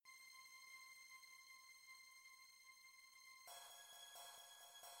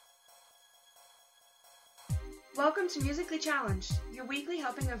Welcome to Musically Challenged, your weekly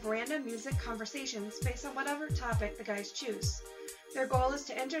helping of random music conversations based on whatever topic the guys choose. Their goal is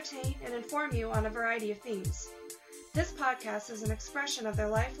to entertain and inform you on a variety of themes. This podcast is an expression of their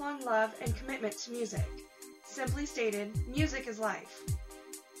lifelong love and commitment to music. Simply stated, music is life.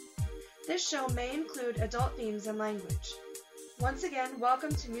 This show may include adult themes and language. Once again,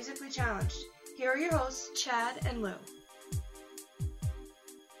 welcome to Musically Challenged. Here are your hosts, Chad and Lou.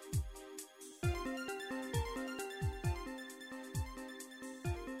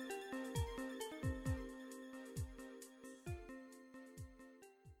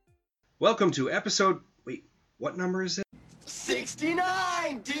 Welcome to episode... Wait, what number is it?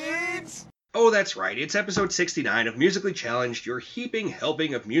 69, dudes! Oh, that's right. It's episode 69 of Musically Challenged, your heaping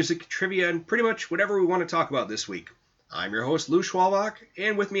helping of music, trivia, and pretty much whatever we want to talk about this week. I'm your host, Lou Schwalbach,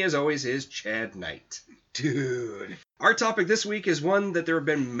 and with me as always is Chad Knight. Dude. Our topic this week is one that there have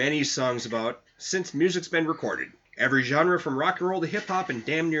been many songs about since music's been recorded. Every genre from rock and roll to hip-hop and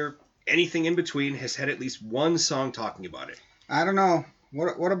damn near anything in between has had at least one song talking about it. I don't know.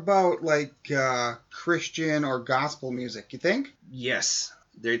 What about, like, Christian or gospel music, you think? Yes.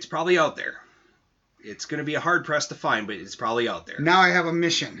 It's probably out there. It's going to be a hard press to find, but it's probably out there. Now I have a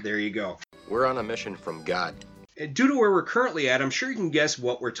mission. There you go. We're on a mission from God. And due to where we're currently at, I'm sure you can guess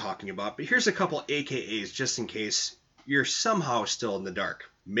what we're talking about, but here's a couple AKAs just in case you're somehow still in the dark.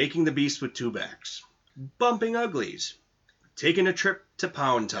 Making the Beast with Two Backs. Bumping Uglies. Taking a Trip to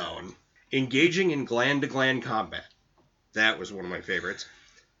Pound Town. Engaging in gland-to-gland combat. That was one of my favorites.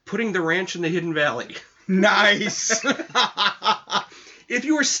 Putting the Ranch in the Hidden Valley. Nice! If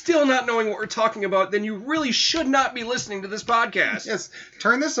you are still not knowing what we're talking about, then you really should not be listening to this podcast. Yes,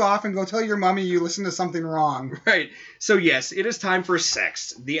 turn this off and go tell your mommy you listened to something wrong. Right. So yes, it is time for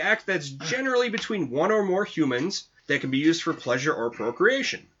sex. The act that's generally between one or more humans that can be used for pleasure or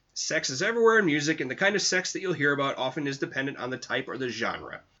procreation. Sex is everywhere in music, and the kind of sex that you'll hear about often is dependent on the type or the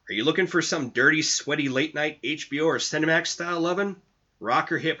genre. Are you looking for some dirty, sweaty late-night HBO or Cinemax-style lovin'?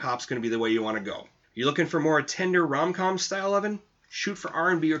 Rock or hip-hop's going to be the way you want to go. You looking for more tender rom-com style lovin'? Shoot for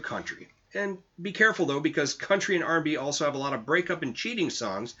R&B or country. And be careful, though, because country and R&B also have a lot of breakup and cheating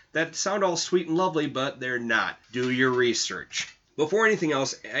songs that sound all sweet and lovely, but they're not. Do your research. Before anything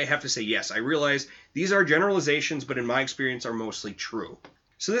else, I have to say yes, I realize these are generalizations, but in my experience are mostly true.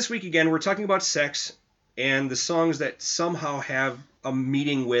 So this week, again, we're talking about sex and the songs that somehow have a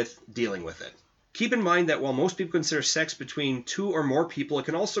meaning with dealing with it. Keep in mind that while most people consider sex between two or more people, it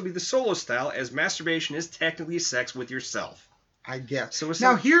can also be the solo style, as masturbation is technically sex with yourself. I guess. So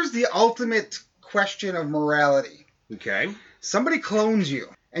now, here's the ultimate question of morality. Okay. Somebody clones you,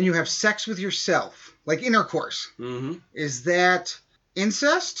 and you have sex with yourself, like intercourse. Mm-hmm. Is that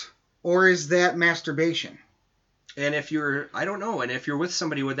incest, or is that masturbation? And if you're, I don't know, and if you're with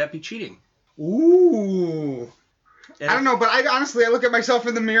somebody, would that be cheating? Ooh. And I don't know, but I look at myself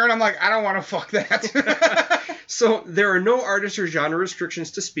in the mirror and I'm like, I don't want to fuck that. So there are no artist or genre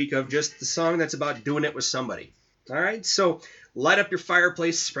restrictions to speak of, just the song that's about doing it with somebody. All right, so light up your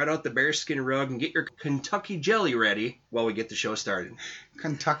fireplace, spread out the bearskin rug, and get your Kentucky jelly ready while we get the show started.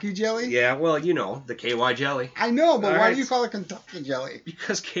 Kentucky jelly? Yeah, well, you know, the KY jelly. I know, but All why right. do you call it Kentucky jelly?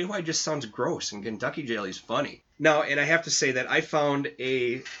 Because KY just sounds gross, and Kentucky jelly's funny. Now, and I have to say that I found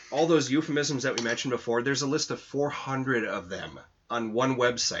all those euphemisms that we mentioned before, there's a list of 400 of them on one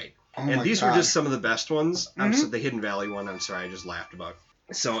website. Oh And my these God. were just some of the best ones. Mhm. So the Hidden Valley one, I'm sorry, I just laughed about.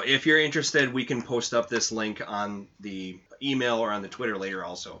 So if you're interested, we can post up this link on the email or on the Twitter later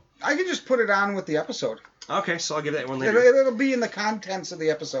also. I can just put it on with the episode. Okay, so I'll give that one later. It'll be in the contents of the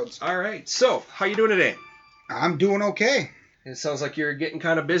episodes. All right, so how you doing today? I'm doing okay. It sounds like you're getting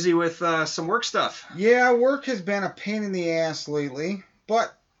kind of busy with some work stuff. Yeah, work has been a pain in the ass lately,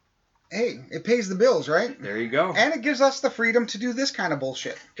 but hey, it pays the bills, right? There you go. And it gives us the freedom to do this kind of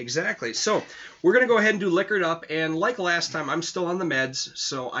bullshit. Exactly. So we're going to go ahead and do Liquored Up. And like last time, I'm still on the meds,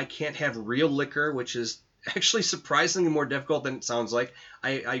 so I can't have real liquor, which is actually surprisingly more difficult than it sounds like.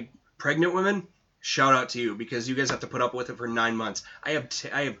 Pregnant women, shout out to you, because you guys have to put up with it for 9 months. I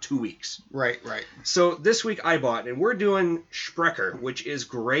have 2 weeks. Right. So this week I bought, and we're doing Sprecher, which is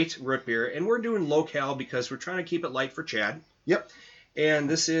great root beer, and we're doing low cal because we're trying to keep it light for Chad. Yep. And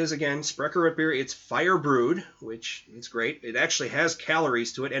this is, again, Sprecher root beer. It's fire brewed, which is great. It actually has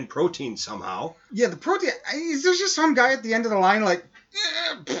calories to it and protein somehow. Yeah, the protein. There's just some guy at the end of the line like,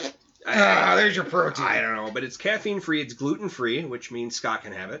 there's your protein. I don't know, but it's caffeine-free. It's gluten-free, which means Scott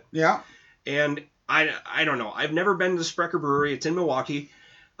can have it. Yeah. And I don't know. I've never been to Sprecher Brewery. It's in Milwaukee.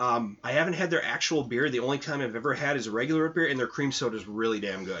 I haven't had their actual beer. The only time I've ever had is a regular root beer, and their cream soda is really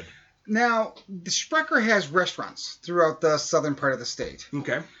damn good. Now, the Sprecher has restaurants throughout the southern part of the state.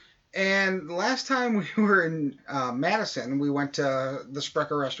 Okay. And last time we were in Madison, we went to the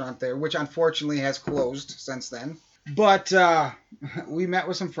Sprecher restaurant there, which unfortunately has closed since then. But we met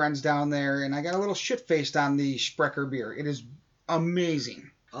with some friends down there, and I got a little shit-faced on the Sprecher beer. It is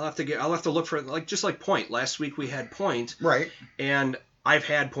amazing. I'll have to look for just like Point. Last week we had Point. Right. And I've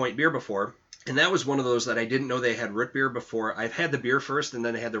had Point beer before. And that was one of those that I didn't know they had root beer before. I've had the beer first, and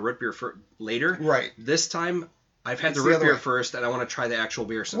then they had the root beer later. Right. This time, I've had the root beer first, and I want to try the actual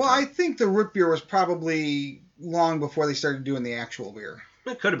beer sometime. Well, I think the root beer was probably long before they started doing the actual beer.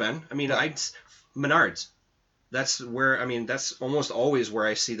 It could have been. I mean, Menards. That's almost always where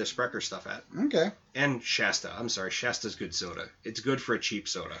I see the Sprecher stuff at. Okay. And Shasta. I'm sorry, Shasta's good soda. It's good for a cheap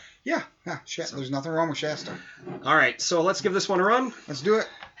soda. Yeah. There's nothing wrong with Shasta. All right, so let's give this one a run. Let's do it.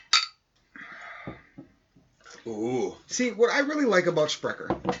 Ooh. See, what I really like about Sprecher.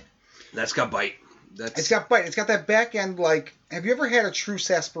 That's got bite. It's got bite. It's got that back end, like, have you ever had a true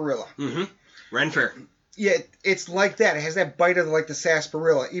sarsaparilla? Mm-hmm. Renfair. Yeah, it's like that. It has that bite of, like, the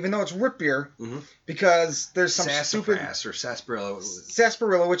sarsaparilla, even though it's root beer, because there's some Sassafras or sarsaparilla.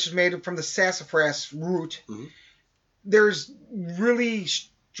 Sarsaparilla, which is made from the sassafras root. Mm-hmm. There's really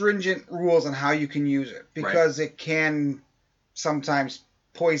stringent rules on how you can use it, because it can sometimes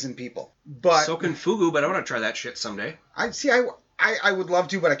poison people. But so can fugu, but I want to try that shit someday. I would love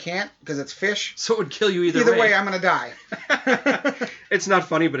to, but I can't because it's fish. So it would kill you either way. Either way, I'm going to die. It's not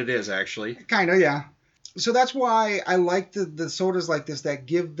funny, but it is, actually. Kind of, yeah. So that's why I like the sodas like this that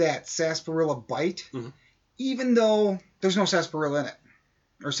give that sarsaparilla bite, even though there's no sarsaparilla in it,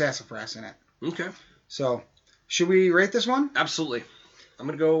 or sassafras in it. Okay. So, should we rate this one? Absolutely. I'm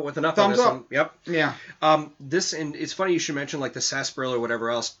going to go with an up Thumbs on this up. one. Yep. Yeah. And it's funny you should mention like the sarsaparilla or whatever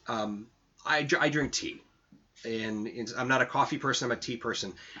else. I drink tea. And I'm not a coffee person, I'm a tea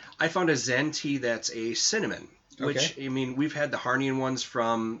person. I found a Zen tea that's a cinnamon, which, I mean, we've had the Harnian ones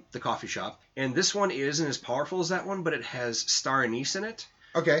from the coffee shop. And this one isn't as powerful as that one, but it has star anise in it.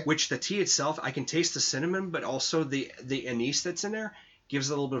 Okay. Which the tea itself, I can taste the cinnamon, but also the anise that's in there gives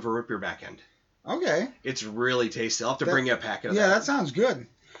it a little bit of a root beer back end. Okay. It's really tasty. I'll have to bring you a packet of that. Yeah, that sounds good.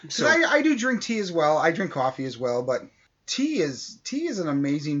 So I do drink tea as well. I drink coffee as well, but tea is an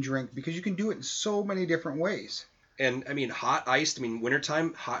amazing drink because you can do it in so many different ways. And I mean, hot iced. I mean,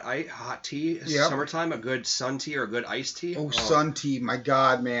 wintertime, hot tea. Yep. Summertime, a good sun tea or a good iced tea. Oh, sun tea, my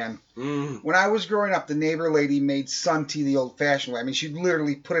God, man! Mm. When I was growing up, the neighbor lady made sun tea the old-fashioned way. I mean, she'd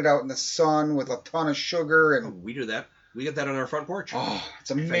literally put it out in the sun with a ton of sugar and. We do that. We get that on our front porch. Oh,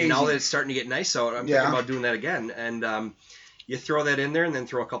 it's amazing. Now that it's starting to get nice out, I'm thinking about doing that again. And you throw that in there and then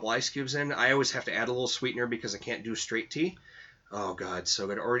throw a couple ice cubes in. I always have to add a little sweetener because I can't do straight tea. Oh, God, so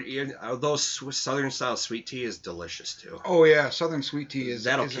good. Or those Southern-style sweet tea is delicious, too. Oh, yeah, Southern sweet tea is...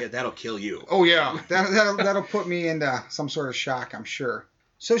 That'll kill you. Oh, yeah. That'll put me into some sort of shock, I'm sure.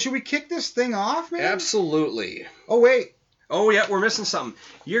 So should we kick this thing off, man? Absolutely. Oh, wait. Oh, yeah, we're missing something.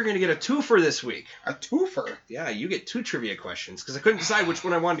 You're going to get a twofer this week. A twofer? Yeah, you get 2 trivia questions, because I couldn't decide which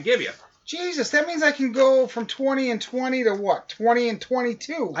one I wanted to give you. Jesus, that means I can go from 20 and 20 to what? 20 and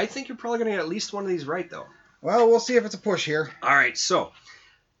 22. I think you're probably going to get at least one of these right, though. Well, we'll see if it's a push here. All right, so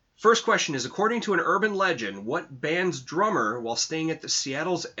first question is, according to an urban legend, what band's drummer, while staying at the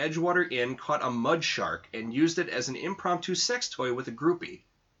Seattle's Edgewater Inn, caught a mud shark and used it as an impromptu sex toy with a groupie?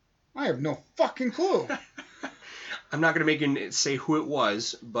 I have no fucking clue. I'm not going to make you say who it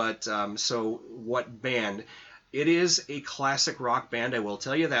was, but so what band? It is a classic rock band, I will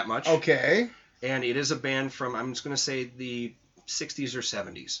tell you that much. Okay. And it is a band from, I'm just going to say, the 60s or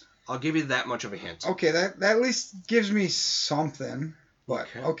 70s. I'll give you that much of a hint. Okay, that at least gives me something. But,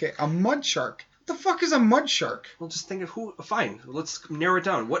 okay, a mud shark. What the fuck is a mud shark? Well, just think of who... Fine, let's narrow it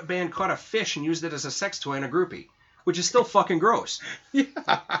down. What band caught a fish and used it as a sex toy in a groupie? Which is still fucking gross. Yeah.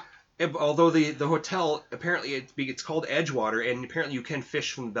 Although the hotel, apparently it's called Edgewater, and apparently you can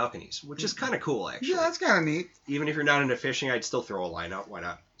fish from the balconies, which is kind of cool, actually. Yeah, that's kind of neat. Even if you're not into fishing, I'd still throw a line out. Why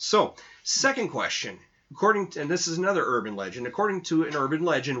not? So, second question. And this is another urban legend. According to an urban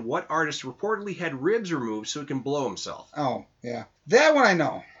legend, what artist reportedly had ribs removed so he can blow himself? Oh, yeah. That one I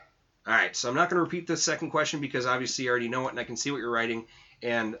know. All right, so I'm not going to repeat the second question because obviously you already know it, and I can see what you're writing,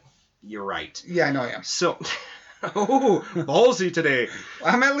 and you're right. Yeah, I know you. So... Oh, ballsy today.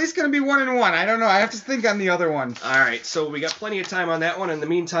 I'm at least going to be 1-1. I don't know. I have to think on the other one. All right, so we got plenty of time on that one. In the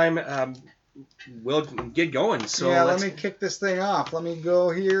meantime, we'll get going. So yeah, let me kick this thing off. Let me go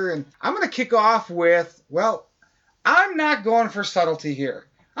here, and I'm going to kick off with, well, I'm not going for subtlety here.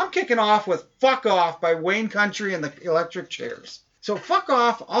 I'm kicking off with Fuck Off by Wayne Country and the Electric Chairs. So Fuck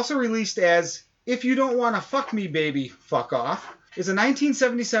Off, also released as If You Don't Want to Fuck Me, Baby, Fuck Off. is a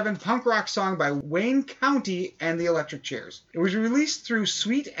 1977 punk rock song by Wayne County and the Electric Chairs. It was released through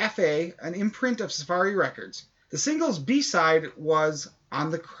Sweet F.A., an imprint of Safari Records. The single's B-side was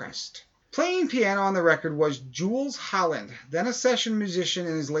On the Crest. Playing piano on the record was Jules Holland, then a session musician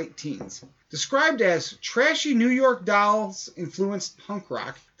in his late teens. Described as trashy New York Dolls-influenced punk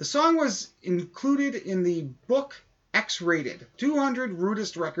rock, the song was included in the book X-Rated, 200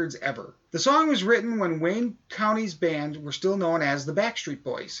 Rudest Records Ever. The song was written when Wayne County's band were still known as the Backstreet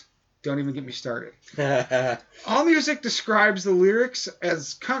Boys. Don't even get me started. AllMusic describes the lyrics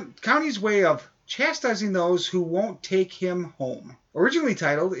as County's way of chastising those who won't take him home. Originally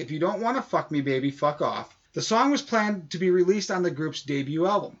titled, If You Don't Want to Fuck Me Baby, Fuck Off, the song was planned to be released on the group's debut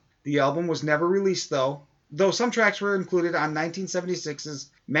album. The album was never released though some tracks were included on 1976's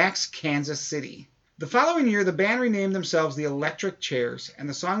Max Kansas City. The following year, the band renamed themselves the Electric Chairs, and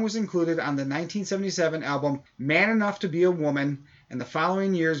the song was included on the 1977 album Man Enough to Be a Woman, and the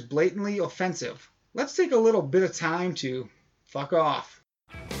following year's Blatantly Offensive. Let's take a little bit of time to fuck off.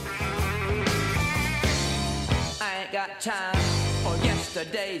 I ain't got time for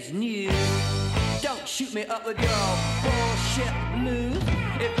yesterday's news. Don't shoot me up with your bullshit blues.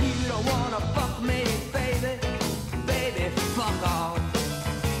 If you don't wanna fuck me, baby, fuck off.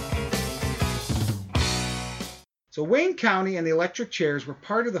 So Wayne County and the Electric Chairs were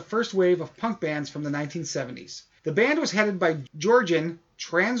part of the first wave of punk bands from the 1970s. The band was headed by Georgian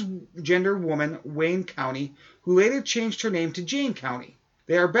transgender woman Wayne County, who later changed her name to Jane County.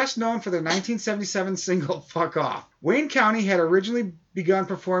 They are best known for their 1977 single, Fuck Off. Wayne County had originally begun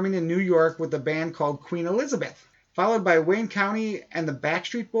performing in New York with a band called Queen Elizabeth, followed by Wayne County and the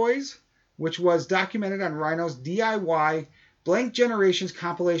Backstreet Boys, which was documented on Rhino's DIY Blank Generations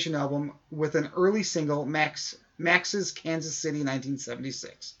compilation album with an early single, Max's Kansas City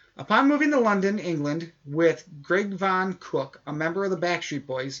 1976. Upon moving to London, England, with Greg Van Cook, a member of the Backstreet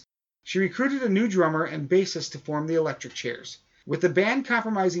Boys, she recruited a new drummer and bassist to form the Electric Chairs. With the band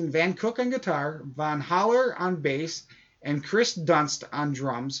comprising Van Cook on guitar, Von Haller on bass, and Chris Dunst on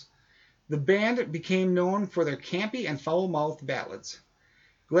drums, the band became known for their campy and foul-mouthed ballads,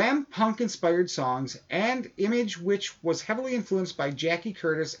 glam punk-inspired songs, and image which was heavily influenced by Jackie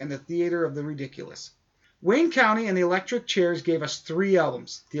Curtis and the Theater of the Ridiculous. Wayne County and the Electric Chairs gave us 3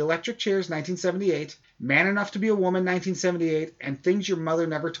 albums: The Electric Chairs 1978, Man Enough to Be a Woman 1978, and Things Your Mother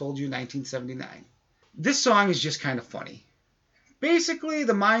Never Told You 1979. This song is just kind of funny. Basically,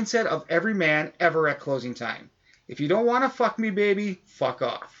 the mindset of every man ever at closing time. If you don't want to fuck me, baby, fuck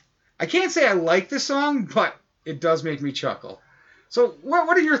off. I can't say I like this song, but it does make me chuckle. So,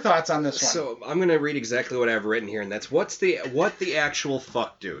 what are your thoughts on this one? So, I'm going to read exactly what I've written here, and that's what the actual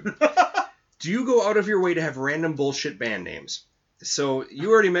fuck, dude. Do you go out of your way to have random bullshit band names? So,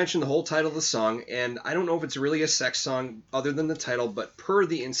 you already mentioned the whole title of the song, and I don't know if it's really a sex song other than the title, but per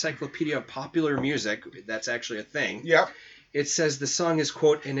the Encyclopedia of Popular Music, that's actually a thing. Yep. It says the song is,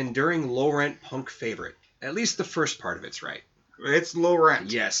 quote, an enduring low-rent punk favorite. At least the first part of it's right. It's low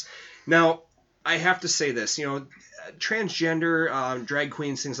rent. Yes. Now, I have to say this. Transgender, drag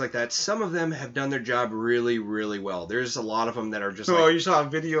queens, things like that, some of them have done their job really, really well. There's a lot of them that are just you saw a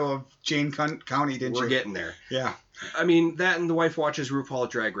video of Jane County, didn't you? We're getting there. Yeah. I mean, that and the wife watches RuPaul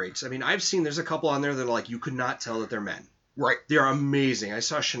Drag Race. I mean, I've seen there's a couple on there that are like, you could not tell that they're men. Right. They're amazing. I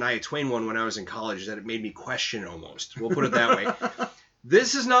saw Shania Twain one when I was in college that it made me question almost. We'll put it that way.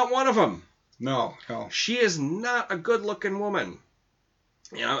 This is not one of them. No. She is not a good-looking woman.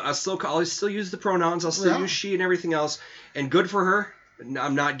 I'll still use the pronouns. I'll still use she and everything else. And good for her.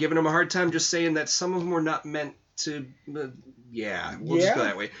 I'm not giving them a hard time. Just saying that some of them were not meant to. We'll just go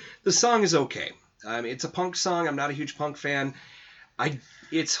that way. The song is okay. It's a punk song. I'm not a huge punk fan.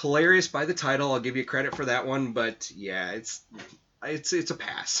 It's hilarious by the title. I'll give you credit for that one. But yeah, it's a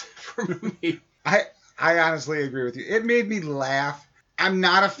pass for me. I honestly agree with you. It made me laugh. I'm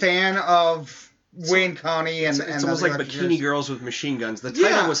not a fan of Wayne County and it's almost like Bikini Girls with Machine Guns. The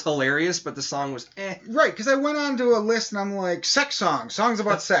title was hilarious, but the song was eh. Right, because I went on to a list and I'm like, sex songs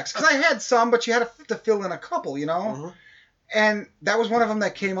about sex. Because I had some, but you had to fill in a couple, Mm-hmm. And that was one of them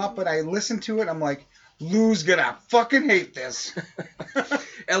that came up, but I listened to it. I'm like, Lou's gonna fucking hate this.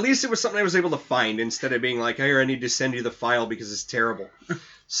 At least it was something I was able to find instead of being like, hey, I need to send you the file because it's terrible.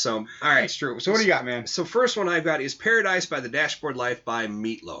 So, all right. That's true. So what do you got, man? So first one I've got is Paradise by the Dashboard Life by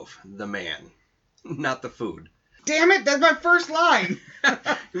Meatloaf, the man, not the food. Damn it, that's my first line.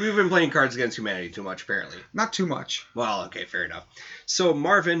 We've been playing Cards Against Humanity too much, apparently. Not too much. Well, okay, fair enough. So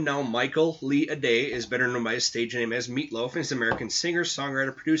Marvin, now Michael Lee Aday, is better known by his stage name as Meatloaf, and is an American singer,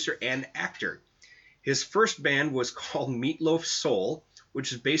 songwriter, producer, and actor. His first band was called Meatloaf Soul,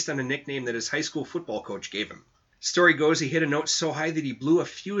 which is based on a nickname that his high school football coach gave him. Story goes he hit a note so high that he blew a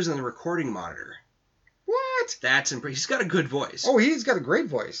fuse on the recording monitor. What? That's impressive. He's got a good voice. Oh, he's got a great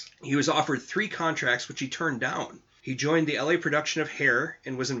voice. He was offered 3 contracts, which he turned down. He joined the LA production of Hair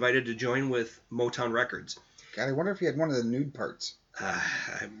and was invited to join with Motown Records. God, I wonder if he had one of the nude parts.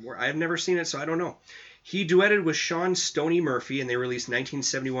 I've never seen it, so I don't know. He duetted with Sean Stoney Murphy, and they released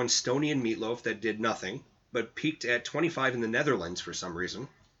 1971 Stoney and Meatloaf that did nothing, but peaked at 25 in the Netherlands for some reason.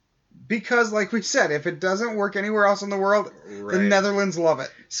 Because, like we said, if it doesn't work anywhere else in the world, Right. the Netherlands love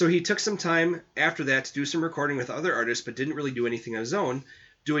it. So he took some time after that to do some recording with other artists, but didn't really do anything on his own,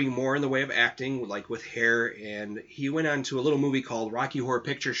 doing more in the way of acting, like with Hair, and he went on to a little movie called Rocky Horror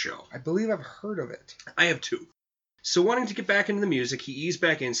Picture Show. I believe I've heard of it. I have 2. So wanting to get back into the music, he eased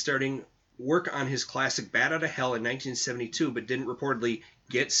back in, starting work on his classic Bat Outta Hell in 1972, but didn't reportedly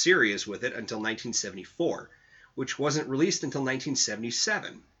get serious with it until 1974, which wasn't released until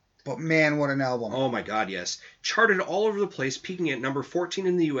 1977. But man, what an album. Oh my god, yes. Charted all over the place, peaking at number 14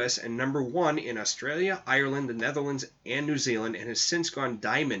 in the US and number 1 in Australia, Ireland, the Netherlands, and New Zealand, and has since gone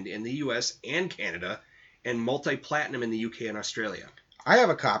diamond in the US and Canada, and multi-platinum in the UK and Australia. I have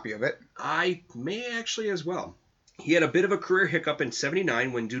a copy of it. I may actually as well. He had a bit of a career hiccup in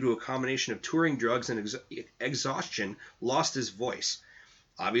 79 when, due to a combination of touring, drugs, and exhaustion, lost his voice.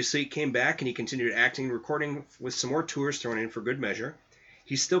 Obviously, it came back and he continued acting and recording with some more tours thrown in for good measure.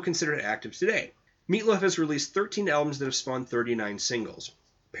 He's still considered active today. Meatloaf has released 13 albums that have spawned 39 singles.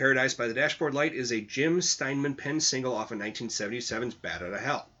 Paradise by the Dashboard Light is a Jim Steinman penned single off of 1977's Bat Outta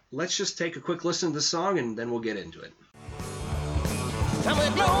Hell. Let's just take a quick listen to the song and then we'll get into it. And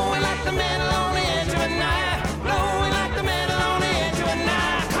we're glowing like the metal on the edge of a knife. Glowing like the metal on the edge of a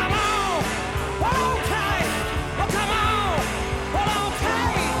knife. Come on, hold on tight. Oh, come on, hold on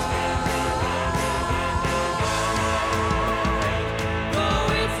tight. Though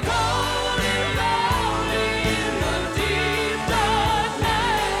it's cold and lonely in the deep dark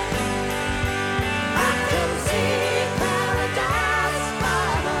night, I can see paradise by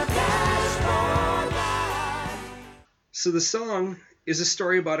the dashboard light. So the song is a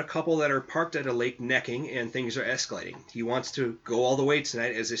story about a couple that are parked at a lake necking and things are escalating. He wants to go all the way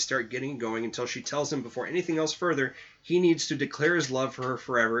tonight as they start getting going until she tells him before anything else further he needs to declare his love for her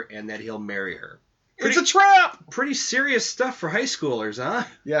forever and that he'll marry her. It's a trap! Pretty serious stuff for high schoolers, huh?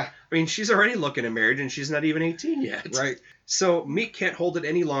 Yeah. I mean, she's already looking at marriage and she's not even 18 yet. Right. So Meat can't hold it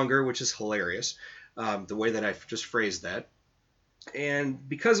any longer, which is hilarious, the way that I've just phrased that. And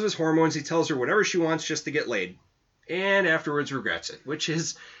because of his hormones, he tells her whatever she wants just to get laid. And afterwards regrets it, which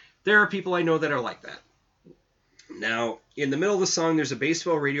is, there are people I know that are like that. Now, in the middle of the song, there's a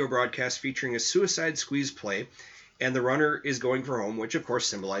Baseball radio broadcast featuring a suicide squeeze play, and the runner is going for home, which of course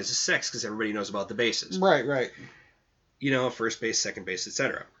symbolizes sex, because everybody knows about the bases. Right, right. You know, first base, second base,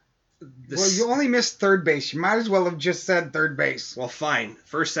 etc. Well, you only missed third base. You might as well have just said third base. Well, fine.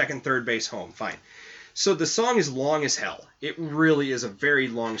 First, second, third base, home. Fine. So the song is long as hell. It really is a very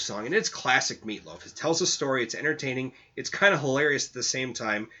long song, and it's classic Meatloaf. It tells a story. It's entertaining. It's kind of hilarious at the same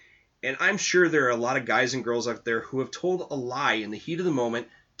time. And I'm sure there are a lot of guys and girls out there who have told a lie in the heat of the moment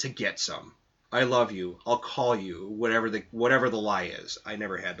to get some. I love you. I'll call you. Whatever the lie is. I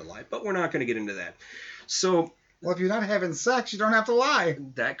never had to lie, but we're not going to get into that. So, well, if you're not having sex, you don't have to lie.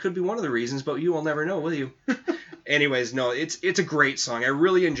 That could be one of the reasons, but you will never know, will you? Anyways, no, it's a great song. I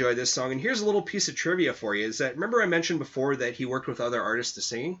really enjoy this song. And here's a little piece of trivia for you. Is that, remember I mentioned before that he worked with other artists to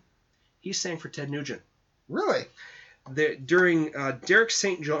sing? He sang for Ted Nugent. Really? During Derek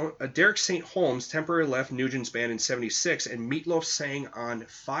St. Holmes temporarily left Nugent's band in 76, and Meatloaf sang on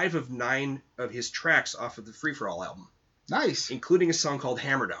 5 of 9 of his tracks off of the Free For All album. Nice. Including a song called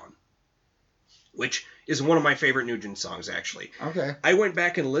Hammer Down, which is one of my favorite Nugent songs, actually. Okay. I went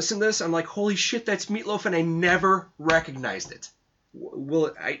back and listened to this. I'm like, holy shit, that's Meatloaf, and I never recognized it.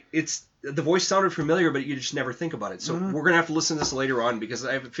 Well, the voice sounded familiar, but you just never think about it. So we're going to have to listen to this later on, because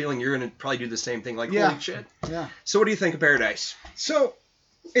I have a feeling you're going to probably do the same thing. Like, holy shit. Yeah. So what do you think of Paradise? So,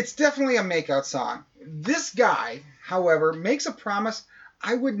 it's definitely a makeout song. This guy, however, makes a promise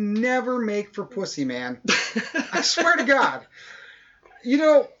I would never make for pussy, man. I swear to God. You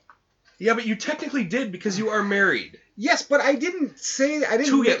know... Yeah, but you technically did, because you are married. Yes, but I didn't say...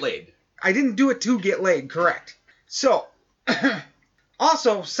 To get laid. I didn't do it to get laid, correct. So...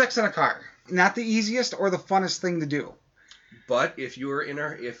 Also, sex in a car. Not the easiest or the funnest thing to do. But if you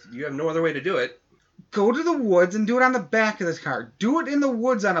have no other way to do it, go to the woods and do it on the back of this car. Do it in the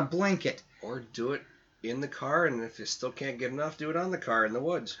woods on a blanket. Or do it in the car, and if you still can't get enough, do it on the car in the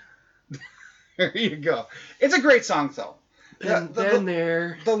woods. There you go. It's a great song, though.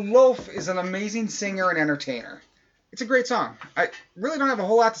 The Loaf is an amazing singer and entertainer. It's a great song. I really don't have a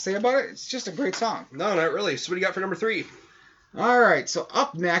whole lot to say about it. It's just a great song. No, not really. So what do you got for number 3? All right, so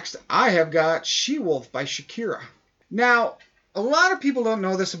up next, I have got She-Wolf by Shakira. Now, a lot of people don't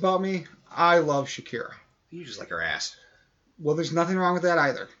know this about me. I love Shakira. You just like her ass. Well, there's nothing wrong with that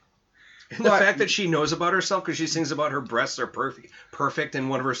either. And the fact that she knows about herself because she sings about her breasts are perfect in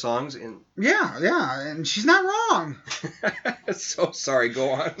one of her songs. And Yeah, and she's not wrong. So sorry,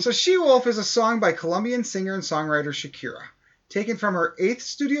 go on. So She-Wolf is a song by Colombian singer and songwriter Shakira, taken from her 8th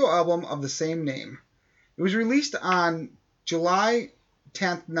studio album of the same name. It was released on July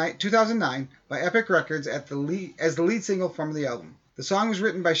 10th, 2009 by Epic Records as the lead single from the album. The song was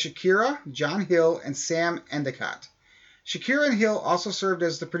written by Shakira, John Hill, and Sam Endicott. Shakira and Hill also served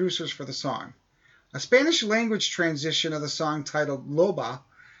as the producers for the song. A Spanish-language transition of the song titled Loba,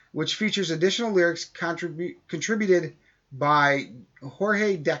 which features additional lyrics contributed by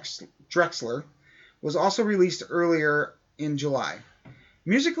Jorge Drexler, was also released earlier in July.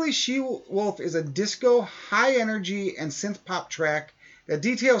 Musically, She-Wolf is a disco, high-energy, and synth-pop track that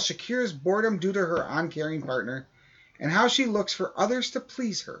details Shakira's boredom due to her uncaring partner and how she looks for others to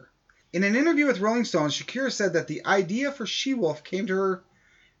please her. In an interview with Rolling Stone, Shakira said that the idea for She-Wolf came to her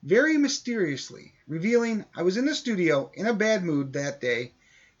very mysteriously, revealing, "I was in the studio in a bad mood that day,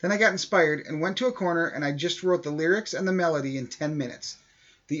 then I got inspired and went to a corner and I just wrote the lyrics and the melody in 10 minutes.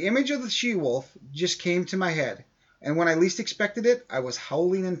 The image of the She-Wolf just came to my head, and when I least expected it, I was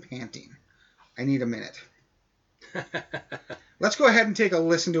howling and panting. I need a minute." Let's go ahead and take a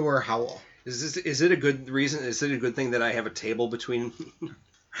listen to her howl. Is it a good reason? Is it a good thing that I have a table between?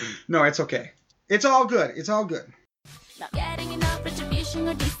 No, it's okay. It's all good. It's all good. Not getting enough retribution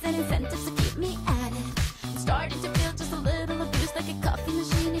or decent incentives to keep me at it. I'm starting to feel just a little abused, like a coffee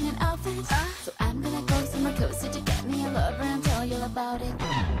machine in an office. So I'm gonna go somewhere cozy to get me a lover and tell you about it.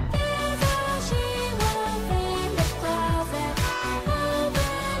 There's a She-Wolf in the closet.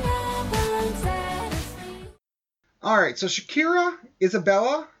 Open up and set us free. All right, so Shakira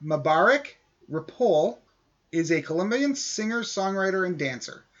Isabella Mubarak Ripoll is a Colombian singer, songwriter, and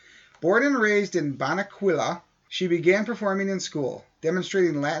dancer. Born and raised in Banaquilla, she began performing in school,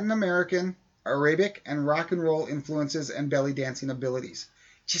 demonstrating Latin American, Arabic, and rock and roll influences and belly dancing abilities.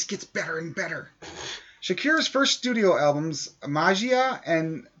 Just gets better and better. Shakira's first studio albums, Magia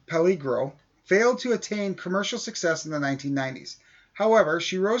and Peligro, failed to attain commercial success in the 1990s. However,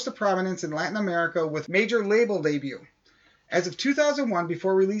 she rose to prominence in Latin America with major label debut. As of 2001,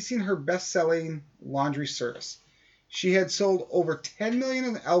 before releasing her best-selling Laundry Service, she had sold over 10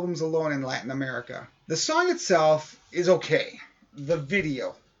 million albums alone in Latin America. The song itself is okay. The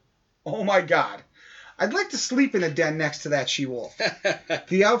video, oh my god. I'd like to sleep in a den next to that She-Wolf.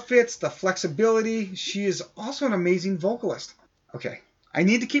 The outfits, the flexibility, she is also an amazing vocalist. Okay, I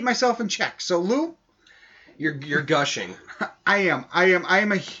need to keep myself in check. So Lou? You're gushing. I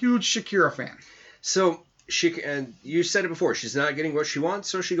am a huge Shakira fan. So and you said it before, she's not getting what she wants,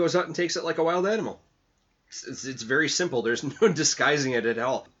 so she goes out and takes it like a wild animal. It's very simple. There's no disguising it at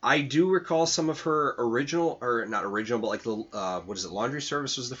all. I do recall some of her original, or not original, but like the, what is it, Laundry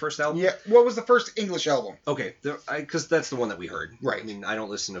Service was the first album? Yeah, what was the first English album? Okay, because that's the one that we heard. Right. I mean, I don't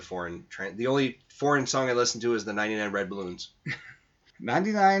listen to foreign, the only foreign song I listen to is the 99 Red Balloons.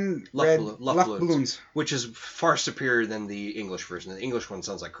 99 Luft Balloons. Which is far superior than the English version. The English one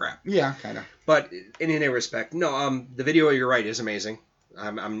sounds like crap. Yeah, kind of. But in any respect, no, the video, you're right, is amazing.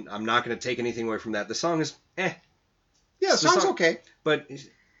 I'm not going to take anything away from that. The song is Yeah, the song's okay. But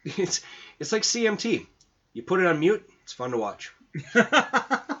it's like CMT. You put it on mute, it's fun to watch.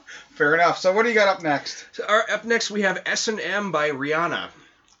 Fair enough. So what do you got up next? So up next we have S&M by Rihanna.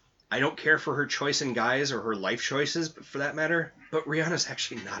 I don't care for her choice in guys or her life choices, for that matter, but Rihanna's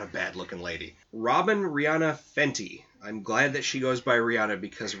actually not a bad-looking lady. Robin Rihanna Fenty. I'm glad that she goes by Rihanna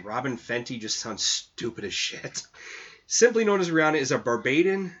because Robin Fenty just sounds stupid as shit. Simply known as Rihanna is a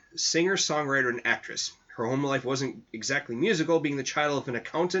Barbadian singer, songwriter, and actress. Her home life wasn't exactly musical, being the child of an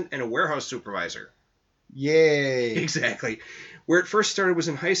accountant and a warehouse supervisor. Yay. Exactly. Where it first started was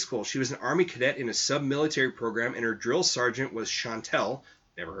in high school. She was an Army cadet in a sub-military program, and her drill sergeant was Chantel.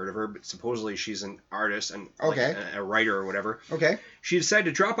 Never heard of her, but supposedly she's an artist and okay. Like a writer or whatever. Okay. She decided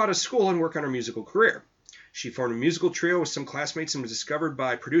to drop out of school and work on her musical career. She formed a musical trio with some classmates and was discovered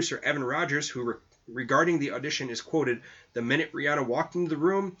by producer Evan Rogers, who regarding the audition is quoted, "The minute Rihanna walked into the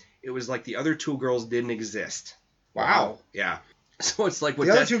room, it was like the other two girls didn't exist." Wow. Yeah. So it's like what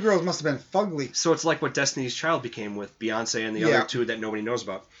the other two girls must have been fugly. So it's like what Destiny's Child became with Beyonce and the other two that nobody knows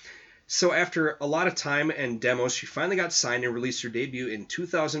about. So after a lot of time and demos, she finally got signed and released her debut in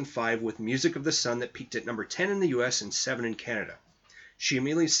 2005 with Music of the Sun that peaked at number 10 in the US and 7 in Canada. She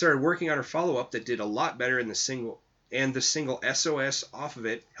immediately started working on her follow-up that did a lot better in the single and the single SOS off of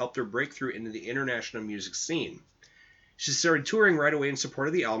it helped her break through into the international music scene. She started touring right away in support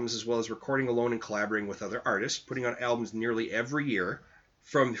of the albums, as well as recording alone and collaborating with other artists, putting out albums nearly every year.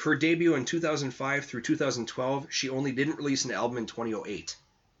 From her debut in 2005 through 2012, she only didn't release an album in 2008.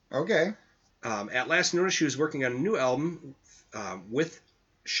 Okay. At last notice, she was working on a new album with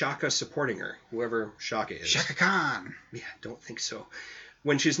Shaka supporting her, whoever Shaka is. Shaka Khan. Yeah, don't think so.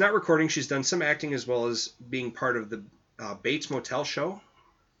 When she's not recording, she's done some acting as well as being part of the Bates Motel show.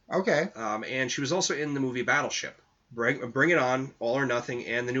 Okay. And she was also in the movie Battleship, Bring It On, All or Nothing,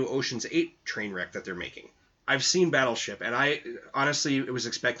 and the new Ocean's 8 train wreck that they're making. I've seen Battleship, and I honestly was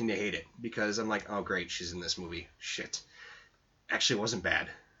expecting to hate it because I'm like, oh, great, she's in this movie. Shit. Actually, it wasn't bad.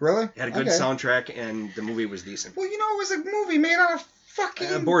 Really? It had a good soundtrack, and the movie was decent. Well, you know, it was a movie made out of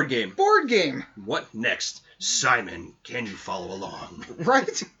fucking... board game. Board game. What next? Simon, can you follow along?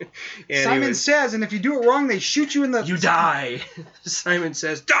 Right? Anyways, Simon says, and if you do it wrong, they shoot you in the... You die. Simon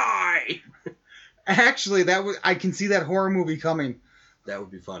says, die! Actually, I can see that horror movie coming. That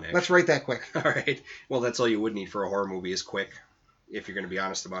would be fun, actually. Let's write that quick. All right. Well, that's all you would need for a horror movie is quick, if you're going to be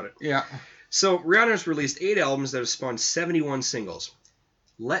honest about it. Yeah. So, Rihanna's released 8 albums that have spawned 71 singles.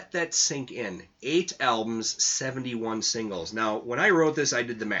 Let that sink in. 8 albums, 71 singles. Now, when I wrote this, I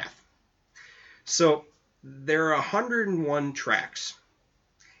did the math. So, there are 101 tracks.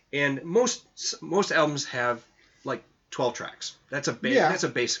 And most albums have, like, 12 tracks. That's a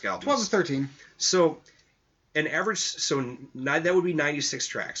basic album. 12 to 13. So, an average, that would be 96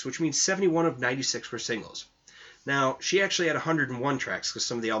 tracks, which means 71 of 96 were singles. Now, she actually had 101 tracks because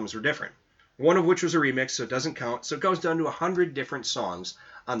some of the albums were different. One of which was a remix, so it doesn't count. So it goes down to 100 different songs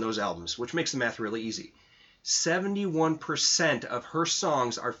on those albums, which makes the math really easy. 71% of her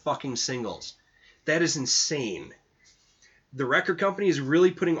songs are fucking singles. That is insane. The record company is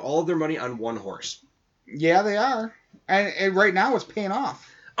really putting all of their money on one horse. Yeah, they are. And right now it's paying off.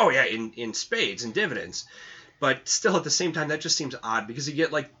 Oh, yeah, in spades and dividends. But still, at the same time, that just seems odd because you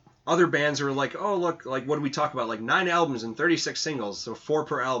get, like, other bands who are like, oh, look, like, what do we talk about? Like, 9 albums and 36 singles, so 4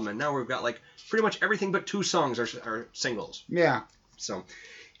 per album. And now we've got, like, pretty much everything but 2 songs are singles. Yeah. So,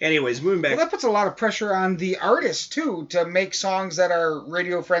 anyways, moving back. Well, that puts a lot of pressure on the artist, too, to make songs that are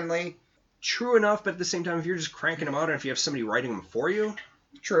radio-friendly. True enough, but at the same time, if you're just cranking them out and if you have somebody writing them for you.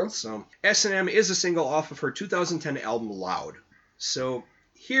 True. So, S&M is a single off of her 2010 album, Loud. So,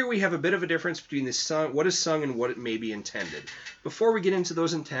 here we have a bit of a difference between the song, what is sung and what it may be intended. Before we get into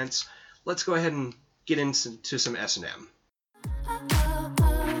those intents, let's go ahead and get into some S&M.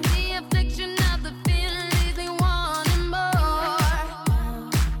 The affliction of the feeling leaves me wanting more.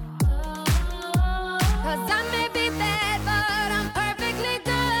 'Cause I may be bad, but I'm perfectly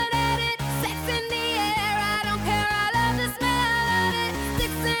good at it. Sex in the air, I don't care, I love the smell of it.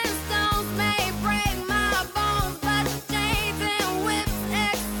 Sticks and stones may break my bones, but chains and whips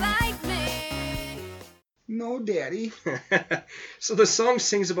excite me. No, Daddy. So the song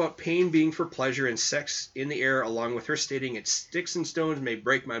sings about pain being for pleasure and sex in the air, along with her stating, "It sticks and stones may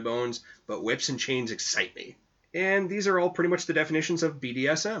break my bones, but whips and chains excite me." And these are all pretty much the definitions of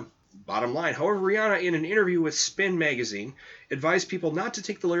BDSM. Bottom line, however, Rihanna, in an interview with Spin magazine, advised people not to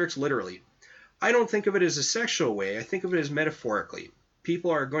take the lyrics literally. "I don't think of it as a sexual way, I think of it as metaphorically.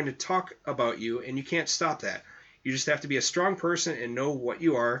 People are going to talk about you, and you can't stop that. You just have to be a strong person and know what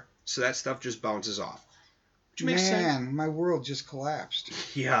you are, so that stuff just bounces off." Which makes sense. Man, my world just collapsed.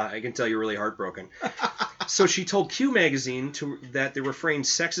 Yeah, I can tell you're really heartbroken. So she told Q magazine that the refrain,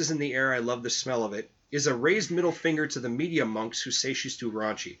 "Sex is in the air, I love the smell of it," is a raised middle finger to the media monks who say she's too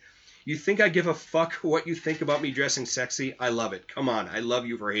raunchy. "You think I give a fuck what you think about me dressing sexy? I love it. Come on, I love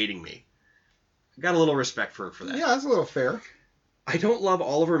you for hating me." Got a little respect for her for that. Yeah, that's a little fair. I don't love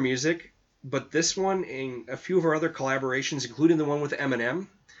all of her music, but this one and a few of her other collaborations, including the one with Eminem,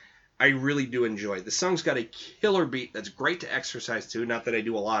 I really do enjoy. The song's got a killer beat that's great to exercise to. Not that I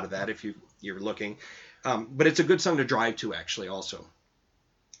do a lot of that if you're looking. But it's a good song to drive to, actually, also.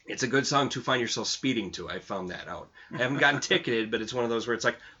 It's a good song to find yourself speeding to. I found that out. I haven't gotten ticketed, but it's one of those where it's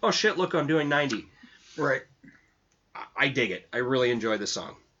like, oh, shit, look, I'm doing 90. Right. I dig it. I really enjoy the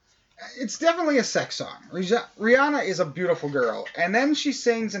song. It's definitely a sex song. Rihanna is a beautiful girl. And then she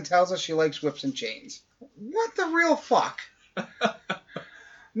sings and tells us she likes whips and chains. What the real fuck?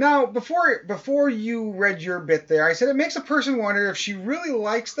 Now, before you read your bit there, I said it makes a person wonder if she really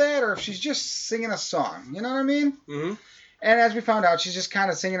likes that or if she's just singing a song. You know what I mean? Mm-hmm. And as we found out, she's just kind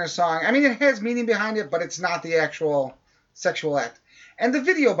of singing a song. I mean, it has meaning behind it, but it's not the actual sexual act. And the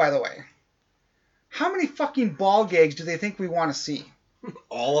video, by the way. How many fucking ball gags do they think we want to see?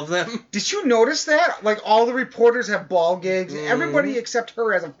 All of them? Did you notice that? Like, all the reporters have ball gags. Everybody except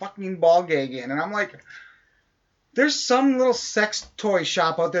her has a fucking ball gag in. And I'm like, There's some little sex toy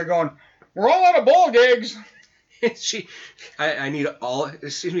shop out there going, we're all out of ball gags. I need all,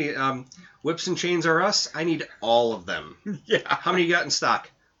 excuse me, Whips and Chains Are Us? I need all of them. Yeah. How many you got in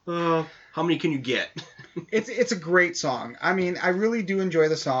stock? How many can you get? It's a great song. I mean, I really do enjoy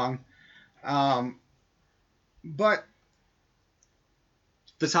the song. But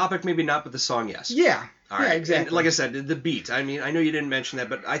the topic maybe not, but the song, yes. Yeah. All right. Yeah, exactly. And like I said, the beat. I mean, I know you didn't mention that,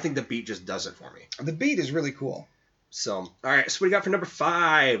 but I think the beat just does it for me. The beat is really cool. So, all right. So what do you got for number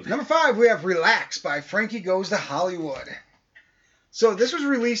 5? Number 5, we have Relax by Frankie Goes to Hollywood. So this was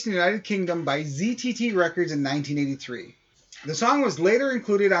released in the United Kingdom by ZTT Records in 1983. The song was later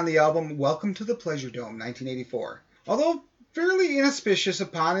included on the album Welcome to the Pleasure Dome, 1984. Although fairly inauspicious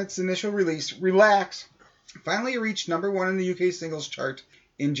upon its initial release, Relax finally reached number 1 in the UK singles chart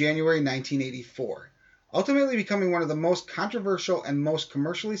in January 1984, ultimately becoming one of the most controversial and most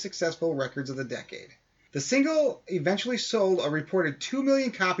commercially successful records of the decade. The single eventually sold a reported 2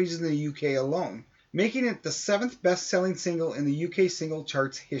 million copies in the UK alone, making it the 7th best-selling single in the UK single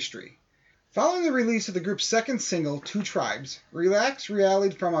charts history. Following the release of the group's second single, Two Tribes, Relax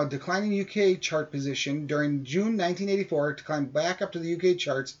rallied from a declining UK chart position during June 1984 to climb back up to the UK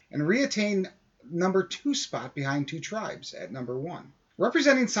charts and reattain number 2 spot behind Two Tribes at number 1.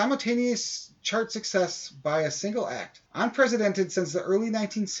 Representing simultaneous chart success by a single act, unprecedented since the early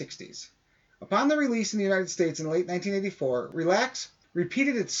 1960s. Upon the release in the United States in late 1984, Relax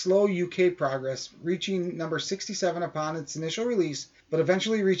repeated its slow UK progress, reaching number 67 upon its initial release, but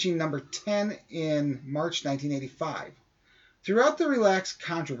eventually reaching number 10 in March 1985. Throughout the Relax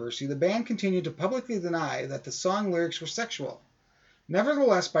controversy, the band continued to publicly deny that the song lyrics were sexual.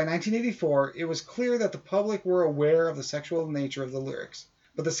 Nevertheless, by 1984, it was clear that the public were aware of the sexual nature of the lyrics,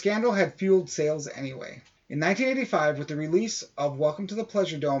 but the scandal had fueled sales anyway. In 1985, with the release of Welcome to the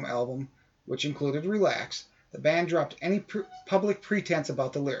Pleasure Dome album, which included Relax, the band dropped any public pretense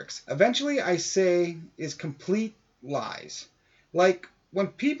about the lyrics. Eventually, I say, is complete lies. Like, when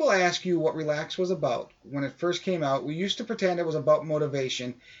people ask you what Relax was about when it first came out, we used to pretend it was about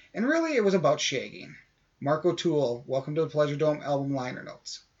motivation, and really it was about shagging. Mark O'Toole, Welcome to the Pleasure Dome album liner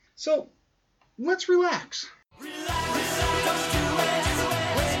notes. So, let's relax.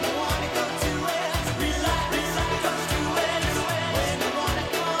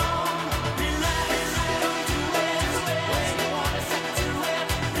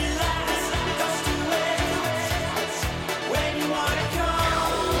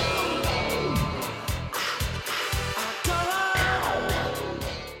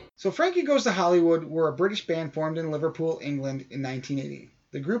 So Frankie Goes to Hollywood were a British band formed in Liverpool, England in 1980.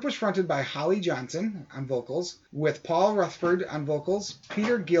 The group was fronted by Holly Johnson on vocals, with Paul Rutherford on vocals,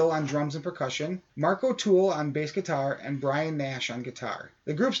 Peter Gill on drums and percussion, Mark O'Toole on bass guitar, and Brian Nash on guitar.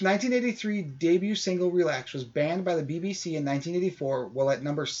 The group's 1983 debut single Relax was banned by the BBC in 1984 while at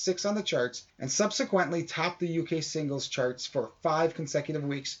number 6 on the charts, and subsequently topped the UK singles charts for 5 consecutive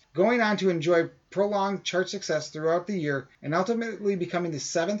weeks, going on to enjoy prolonged chart success throughout the year and ultimately becoming the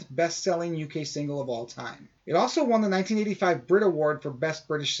 7th best-selling UK single of all time. It also won the 1985 Brit Award for Best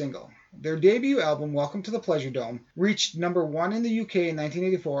British Single. Their debut album, Welcome to the Pleasure Dome, reached number 1 in the UK in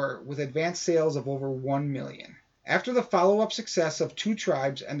 1984 with advanced sales of over 1 million. After the follow-up success of Two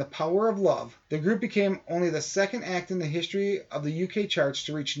Tribes and The Power of Love, the group became only the second act in the history of the UK charts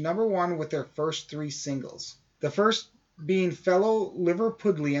to reach number 1 with their first 3 singles. The first being fellow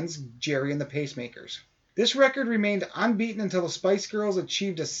Liverpudlians Jerry and the Pacemakers. This record remained unbeaten until the Spice Girls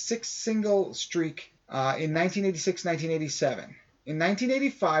achieved a 6-single streak in 1986-1987. In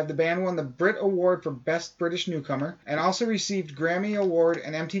 1985, the band won the Brit Award for Best British Newcomer and also received Grammy Award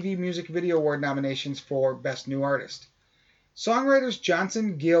and MTV Music Video Award nominations for Best New Artist. Songwriters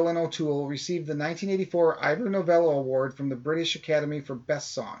Johnson, Gill, and O'Toole received the 1984 Ivor Novello Award from the British Academy for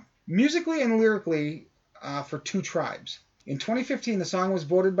Best Song. Musically and lyrically for Two Tribes. In 2015, the song was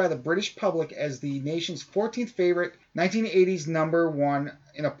voted by the British public as the nation's 14th favorite 1980s number 1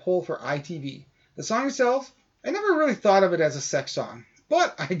 in a poll for ITV. The song itself, I never really thought of it as a sex song,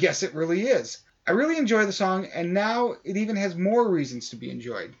 but I guess it really is. I really enjoy the song, and now it even has more reasons to be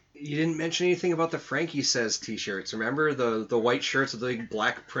enjoyed. You didn't mention anything about the Frankie Says t-shirts. Remember the white shirts with the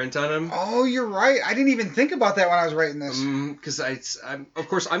black print on them? Oh, you're right. I didn't even think about that when I was writing this.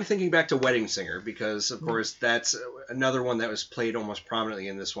 Because I'm thinking back to Wedding Singer, because of course that's another one that was played almost prominently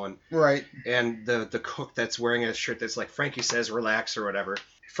in this one. Right. And the cook that's wearing a shirt that's like Frankie Says Relax or whatever.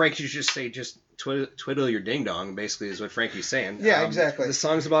 Frankie should just say just twiddle your ding dong, basically, is what Frankie's saying. Yeah, exactly. The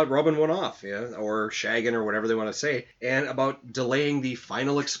song's about rubbing one off, yeah, or shagging or whatever they want to say, and about delaying the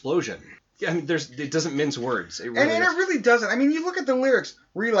final explosion. Yeah, I mean, it doesn't mince words. It really and it really doesn't. I mean, you look at the lyrics: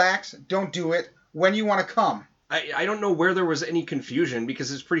 relax, don't do it, when you want to come. I don't know where there was any confusion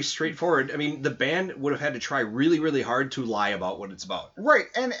because it's pretty straightforward. I mean, the band would have had to try really, really hard to lie about what it's about. Right,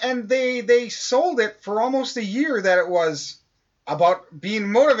 and they sold it for almost a year that it was about being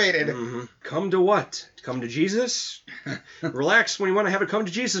motivated. Mm-hmm. Come to what? Come to Jesus? Relax when you want to have a come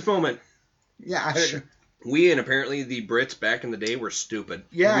to Jesus moment. Yeah. We and apparently the Brits back in the day were stupid.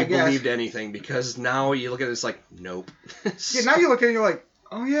 Yeah, we I guess. believed anything because now you look at it, it's like, nope. Yeah, now you look at it and you're like,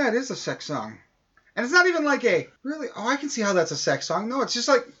 oh yeah, it is a sex song. And it's not even like a, really, oh, I can see how that's a sex song. No, it's just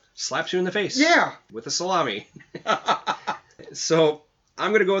like... Slaps you in the face. Yeah. With a salami. So,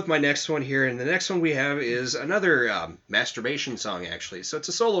 I'm going to go with my next one here. And the next one we have is another masturbation song, actually. So, it's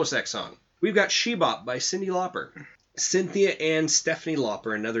a solo sex song. We've got She Bop by Cyndi Lauper. Cynthia Ann Stephanie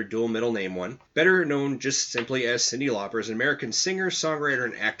Lauper, another dual middle name one. Better known just simply as Cyndi Lauper, is an American singer, songwriter,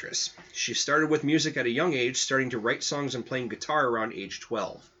 and actress. She started with music at a young age, starting to write songs and playing guitar around age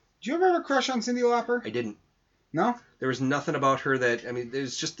 12. Did you ever have a crush on Cyndi Lauper? I didn't. No? There was nothing about her that, I mean,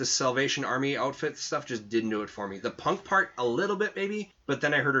 there's just the Salvation Army outfit stuff just didn't do it for me. The punk part, a little bit maybe, but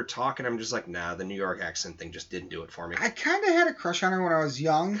then I heard her talk and I'm just like, nah, the New York accent thing just didn't do it for me. I kind of had a crush on her when I was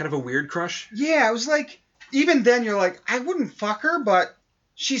young. Kind of a weird crush? Yeah, it was like, even then you're like, I wouldn't fuck her, but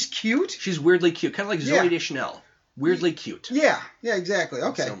she's cute. She's weirdly cute, kind of like Yeah. Zooey Deschanel. Weirdly cute. Yeah, exactly.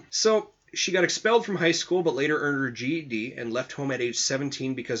 Okay. So she got expelled from high school, but later earned her GED and left home at age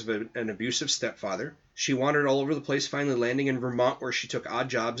 17 because of an abusive stepfather. She wandered all over the place, finally landing in Vermont, where she took odd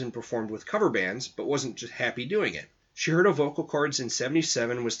jobs and performed with cover bands, but wasn't just happy doing it. She heard of vocal cords in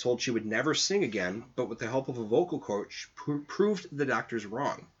 '77 and was told she would never sing again, but with the help of a vocal coach, proved the doctors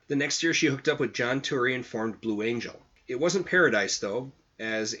wrong. The next year, she hooked up with John Turry and formed Blue Angel. It wasn't paradise, though,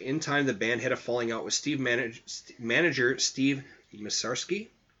 as in time the band had a falling out with manager Steve Misarski,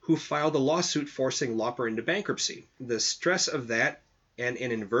 who filed a lawsuit forcing Lauper into bankruptcy. The stress of that and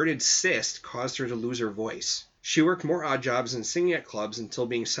an inverted cyst caused her to lose her voice. She worked more odd jobs and singing at clubs until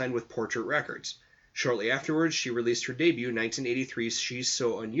being signed with Portrait Records. Shortly afterwards, she released her debut, 1983's She's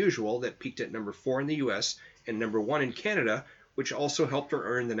So Unusual, that peaked at number 4 in the US and number 1 in Canada, which also helped her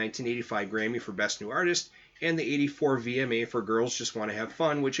earn the 1985 Grammy for Best New Artist and the 84 VMA for Girls Just Want to Have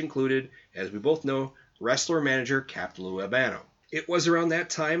Fun, which included, as we both know, wrestler-manager Cap Lou Albano. It was around that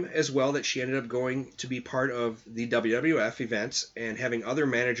time as well that she ended up going to be part of the WWF events and having other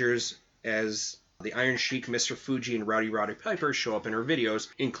managers as the Iron Sheik, Mr. Fuji, and Rowdy Roddy Piper show up in her videos,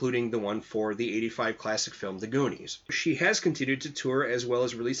 including the one for the '85 classic film The Goonies. She has continued to tour as well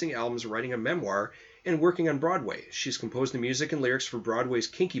as releasing albums, writing a memoir, and working on Broadway. She's composed the music and lyrics for Broadway's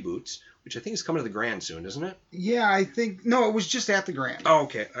Kinky Boots, which I think is coming to the Grand soon, isn't it? Yeah, I think... No, it was just at the Grand. Oh,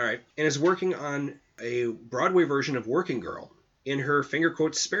 okay. All right. And is working on a Broadway version of Working Girl. In her finger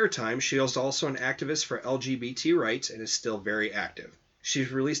quotes spare time, she is also an activist for LGBT rights and is still very active.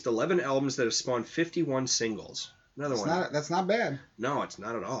 She's released 11 albums that have spawned 51 singles. Another one. That's not bad. No, it's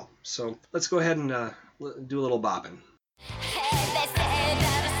not at all. So let's go ahead and do a little bopping.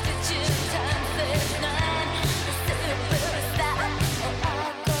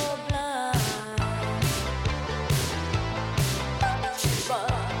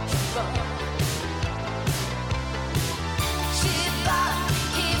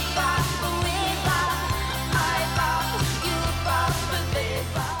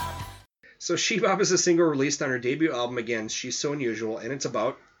 So She Bop is a single released on her debut album again, She's So Unusual, and it's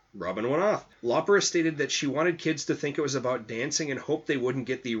about rubbing one off. Lauper stated that she wanted kids to think it was about dancing and hoped they wouldn't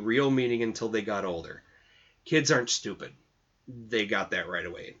get the real meaning until they got older. Kids aren't stupid. They got that right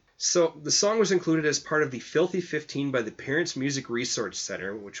away. So the song was included as part of the Filthy 15 by the Parents Music Resource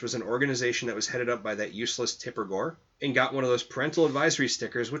Center, which was an organization that was headed up by that useless Tipper Gore, and got one of those parental advisory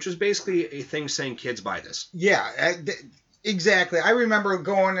stickers, which was basically a thing saying kids buy this. Yeah, exactly. I remember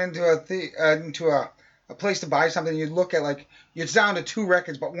going into a place to buy something. You'd look at it's down to 2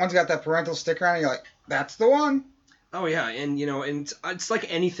 records, but one's got that parental sticker on it. You're like, that's the one. Oh yeah, and and it's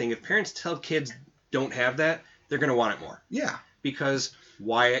like anything. If parents tell kids don't have that, they're gonna want it more. Yeah. Because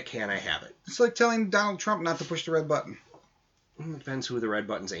why can't I have it? It's like telling Donald Trump not to push the red button. It depends who the red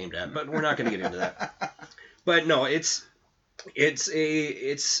button's aimed at, but we're not gonna get into that. But no, it's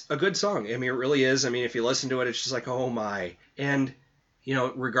a good song. I mean, it really is. I mean, if you listen to it, it's just like, oh my. And,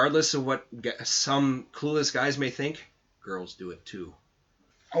 regardless of what some clueless guys may think, girls do it too.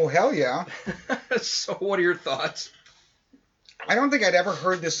 Oh, hell yeah. So what are your thoughts? I don't think I'd ever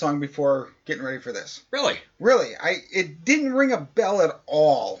heard this song before getting ready for this. Really? Really. It didn't ring a bell at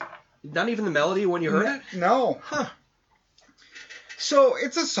all. Not even the melody when you heard it? No. Huh. So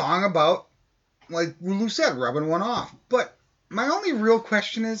it's a song about, like Lulu said, rubbing one off. But my only real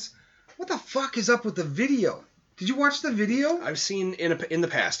question is, what the fuck is up with the video? Did you watch the video? I've seen in the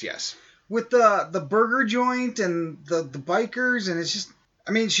past, yes. with the burger joint and the bikers, and it's just,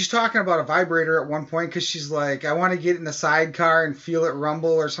 I mean, she's talking about a vibrator at one point because she's like, I want to get in the sidecar and feel it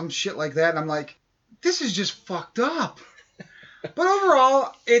rumble or some shit like that, and I'm like, this is just fucked up. But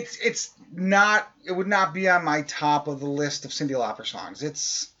overall, it would not be on my top of the list of Cyndi Lauper songs.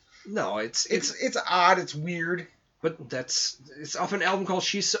 It's odd, it's weird. But it's off an album called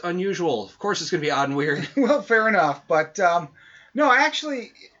She's Unusual. Of course it's going to be odd and weird. Well, fair enough. But, no,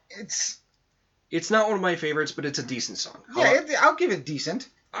 actually, It's not one of my favorites, but it's a decent song. Yeah, I'll give it decent.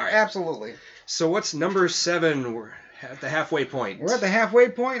 All right. Absolutely. So what's number 7? We're at the halfway point. We're at the halfway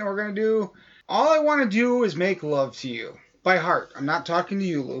point, and we're going to do All I Want to Do Is Make Love to You by Heart. I'm not talking to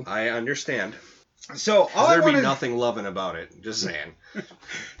you, Lou. I understand. So there'd be nothing loving about it. Just saying.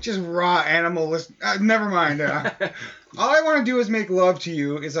 Just raw animalist. Never mind. All I Want to Do Is Make Love to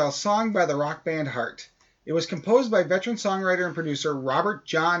You is a song by the rock band Heart. It was composed by veteran songwriter and producer Robert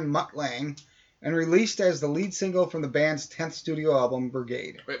John Mutt Lange and released as the lead single from the band's 10th studio album,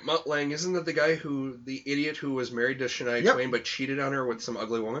 Brigade. Wait, Mutt Lange, isn't that the idiot who was married to Shania Twain but cheated on her with some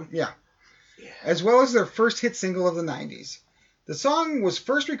ugly woman? Yeah. As well as their first hit single of the 90s. The song was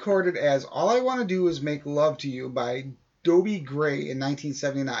first recorded as All I Want to Do Is Make Love to You by Dobie Gray in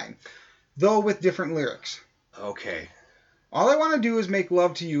 1979, though with different lyrics. Okay. All I Want to Do Is Make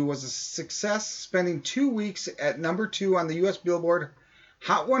Love to You was a success, spending 2 weeks at number 2 on the U.S. Billboard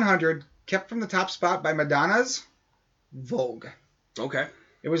Hot 100, kept from the top spot by Madonna's Vogue. Okay.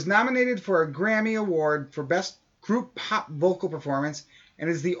 It was nominated for a Grammy Award for Best Group Pop Vocal Performance and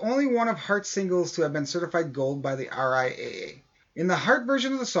is the only one of Heart's singles to have been certified gold by the RIAA. In the Heart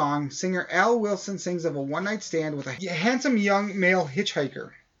version of the song, singer Al Wilson sings of a one-night stand with a handsome young male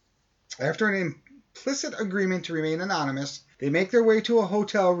hitchhiker. After an implicit agreement to remain anonymous, they make their way to a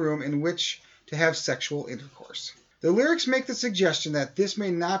hotel room in which to have sexual intercourse. The lyrics make the suggestion that this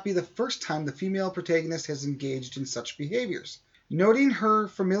may not be the first time the female protagonist has engaged in such behaviors, noting her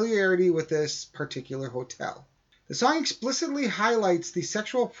familiarity with this particular hotel. The song explicitly highlights the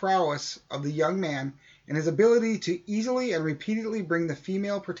sexual prowess of the young man and his ability to easily and repeatedly bring the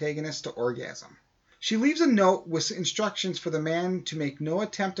female protagonist to orgasm. She leaves a note with instructions for the man to make no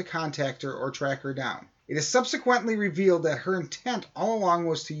attempt to contact her or track her down. It is subsequently revealed that her intent all along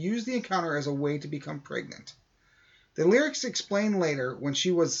was to use the encounter as a way to become pregnant. The lyrics explain later, when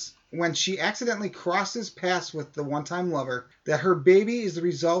she accidentally crosses paths with the one-time lover, that her baby is the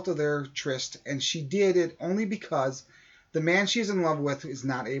result of their tryst, and she did it only because the man she is in love with is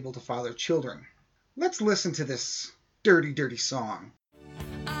not able to father children. Let's listen to this dirty, dirty song.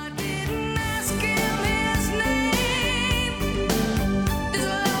 I didn't ask him his name. This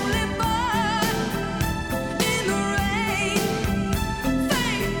lonely boy in the rain.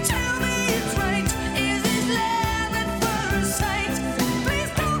 Fate, tell me it's right. Is this love at first sight?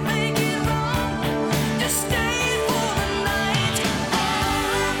 Please don't make it wrong. Just stay for the night. All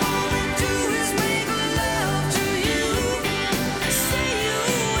I wanna do is make love to you. Say you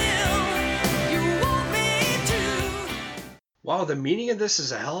will. You want me to. Wow, the meaning of this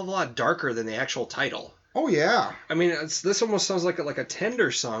is a hell of a lot darker than the actual title. Oh, yeah. I mean, this almost sounds like a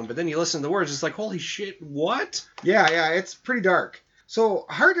tender song, but then you listen to the words, it's like, holy shit, what? Yeah, it's pretty dark. So,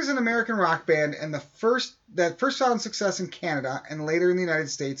 Heart is an American rock band and that first found success in Canada and later in the United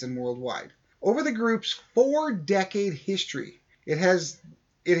States and worldwide. Over the group's 4-decade history, it has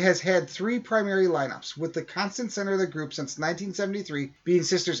had 3 primary lineups, with the constant center of the group since 1973 being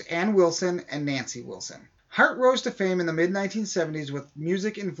sisters Ann Wilson and Nancy Wilson. Heart rose to fame in the mid-1970s with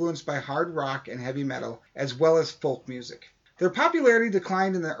music influenced by hard rock and heavy metal, as well as folk music. Their popularity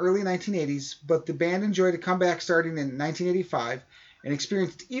declined in the early 1980s, but the band enjoyed a comeback starting in 1985 and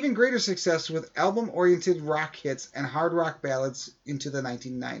experienced even greater success with album-oriented rock hits and hard rock ballads into the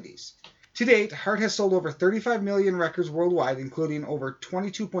 1990s. To date, Heart has sold over 35 million records worldwide, including over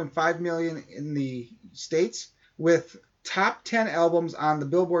 22.5 million in the States, with top 10 albums on the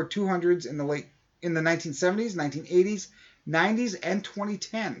Billboard 200s in the 1970s, 1980s, 90s, and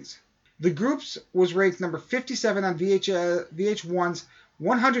 2010s. The group was ranked number 57 on VH1's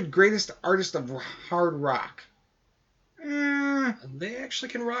 100 Greatest Artists of Hard Rock. They actually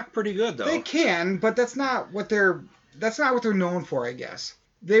can rock pretty good, though. They can, but that's not what they're known for, I guess.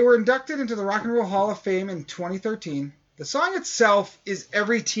 They were inducted into the Rock and Roll Hall of Fame in 2013. The song itself is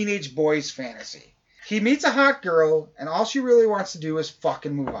every teenage boy's fantasy. He meets a hot girl, and all she really wants to do is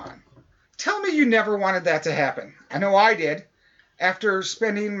fucking move on. Tell me you never wanted that to happen. I know I did. After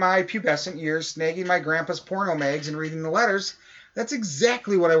spending my pubescent years snagging my grandpa's porno mags and reading the letters, that's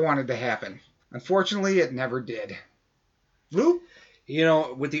exactly what I wanted to happen. Unfortunately, it never did. Lou? You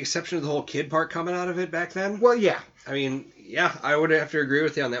know, with the exception of the whole kid part coming out of it back then. Well, yeah. I mean, yeah, I would have to agree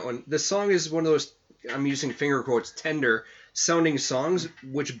with you on that one. The song is one of those, I'm using finger quotes, tender sounding songs,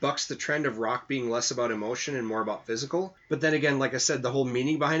 which bucks the trend of rock being less about emotion and more about physical. But then again, like I said, the whole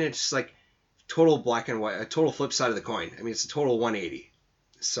meaning behind it's just like total black and white, a total flip side of the coin. I mean, it's a total 180.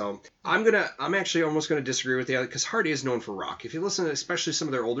 So I'm actually almost gonna disagree with you, because Heart is known for rock. If you listen to especially some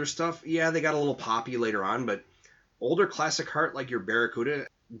of their older stuff, yeah, they got a little poppy later on, but older classic Heart like your Barracuda,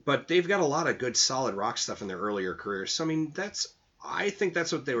 but they've got a lot of good solid rock stuff in their earlier careers. So I mean, I think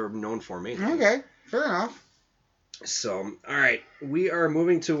that's what they were known for mainly. Okay, fair enough. So, all right, we are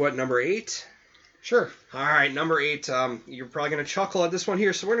moving to what, number 8? Sure. All right, number 8. You're probably going to chuckle at this one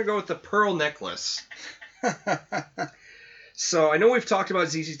here, so we're going to go with the Pearl Necklace. So, I know we've talked about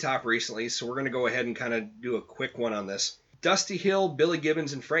ZZ Top recently, so we're going to go ahead and kind of do a quick one on this. Dusty Hill, Billy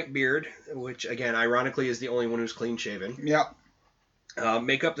Gibbons, and Frank Beard, which, again, ironically is the only one who's clean-shaven, Yep.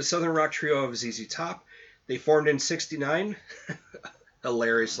 make up the Southern rock trio of ZZ Top. They formed in '69,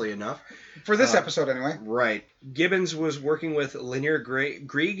 hilariously enough. For this episode, anyway. Right. Gibbons was working with Lanier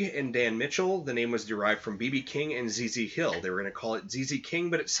Grieg and Dan Mitchell. The name was derived from B.B. King and ZZ Hill. They were going to call it ZZ King,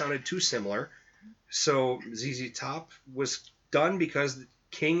 but it sounded too similar. So ZZ Top was done because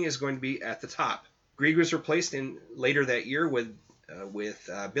King is going to be at the top. Grieg was replaced later that year with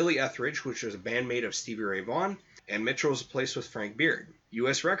Billy Etheridge, which was a bandmate of Stevie Ray Vaughan, and Mitchell was replaced with Frank Beard.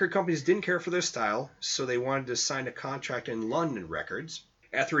 U.S. record companies didn't care for their style, so they wanted to sign a contract in London Records.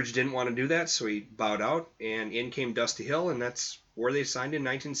 Etheridge didn't want to do that, so he bowed out, and in came Dusty Hill, and that's where they signed in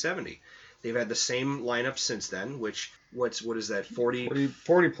 1970. They've had the same lineup since then, which, what is that, 40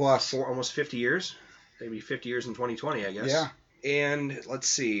 plus. Almost 50 years? Maybe 50 years in 2020, I guess. Yeah. And let's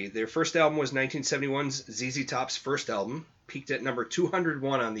see, their first album was 1971's ZZ Top's first album, peaked at number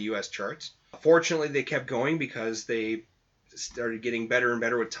 201 on the U.S. charts. Fortunately, they kept going because they started getting better and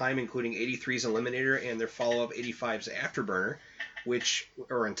better with time, including 83's Eliminator and their follow-up 85's Afterburner, which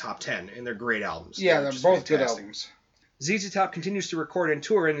are in top 10, and they're great albums. Yeah, they're both good albums. ZZ Top continues to record and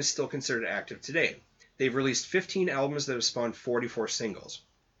tour and is still considered active today. They've released 15 albums that have spawned 44 singles.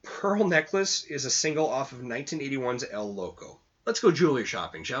 Pearl Necklace is a single off of 1981's El Loco. Let's go jewelry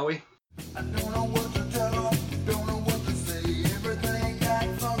shopping, shall we? I don't know what to tell, don't know what to say. Everything got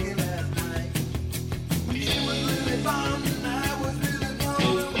funky last night. It was really fun, and I was really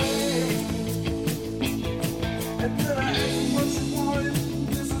blown away. And then I asked what she wanted,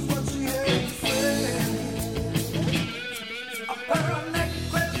 this is what she had to say. A pearl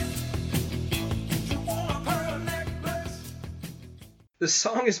necklace, you want a pearl necklace? The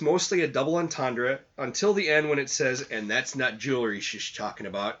song is mostly a double entendre until the end when it says, and that's not jewelry she's talking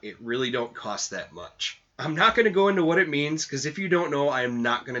about, it really don't cost that much. I'm not going to go into what it means, because if you don't know, I am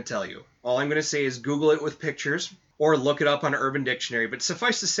not going to tell you. All I'm going to say is Google it with pictures, or look it up on Urban Dictionary, but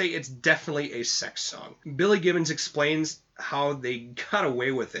suffice to say it's definitely a sex song. Billy Gibbons explains how they got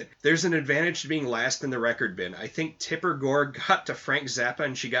away with it. There's an advantage to being last in the record bin. I think Tipper Gore got to Frank Zappa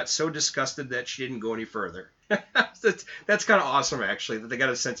and she got so disgusted that she didn't go any further. That's kind of awesome, actually, that they got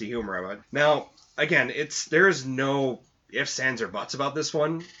a sense of humor about it. Now, again, there is no ifs, ands, or buts about this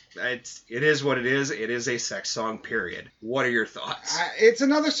one. It is what it is. It is a sex song, period. What are your thoughts? It's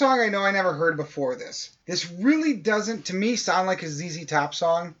another song I know I never heard before this. This really doesn't, to me, sound like a ZZ Top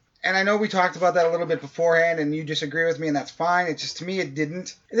song. And I know we talked about that a little bit beforehand, and you disagree with me, and that's fine. It's just, to me, it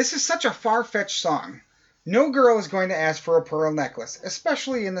didn't. This is such a far-fetched song. No girl is going to ask for a pearl necklace,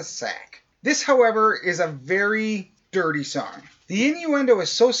 especially in the sack. This, however, is a very dirty song. The innuendo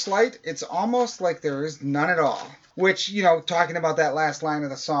is so slight, it's almost like there is none at all. Which, talking about that last line of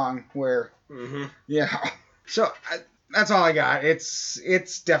the song where, So, that's all I got.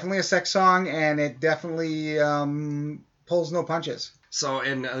 It's definitely a sex song, and it definitely pulls no punches. So,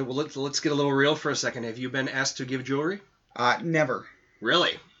 and let's get a little real for a second. Have you been asked to give jewelry? Never.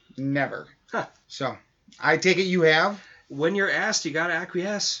 Really? Never. Huh. So, I take it you have? When you're asked, you gotta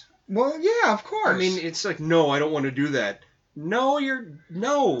acquiesce. Well, yeah, of course. I mean, it's like, no, I don't want to do that. No.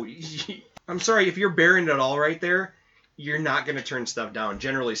 I'm sorry, if you're bearing it all right there, you're not going to turn stuff down,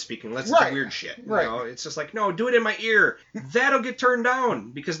 generally speaking, unless it's Right. weird shit. Right. It's just like, no, do it in my ear. That'll get turned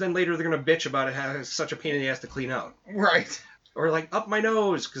down, because then later they're going to bitch about it having such a pain in the ass to clean out. Right. Or like, up my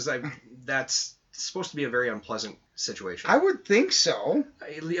nose, because that's supposed to be a very unpleasant situation. I would think so.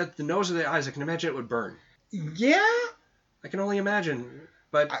 The nose or the eyes, I can imagine it would burn. Yeah? I can only imagine.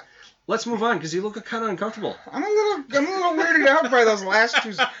 But let's move on, because you look kind of uncomfortable. I'm a little weirded out by those last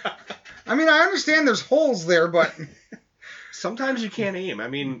two. I mean, I understand there's holes there, but... Sometimes you can't aim. I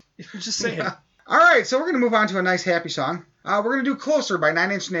mean, just saying. Yeah. All right, so we're going to move on to a nice, happy song. We're going to do Closer by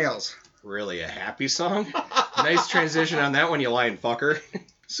Nine Inch Nails. Really, a happy song? Nice transition on that one, you lying fucker.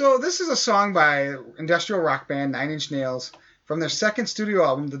 So this is a song by industrial rock band Nine Inch Nails from their second studio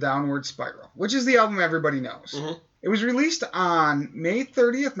album, The Downward Spiral, which is the album everybody knows. Mhm. It was released on May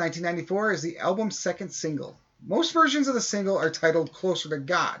 30th, 1994 as the album's second single. Most versions of the single are titled Closer to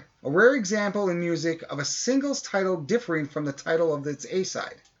God, a rare example in music of a single's title differing from the title of its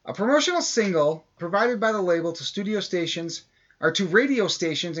A-side. A promotional single provided by the label to radio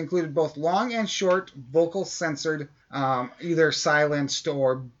stations included both long and short vocal censored, either silenced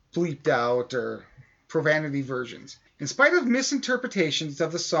or bleeped out or profanity versions. In spite of misinterpretations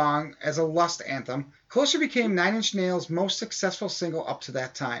of the song as a lust anthem, Closer became Nine Inch Nails' most successful single up to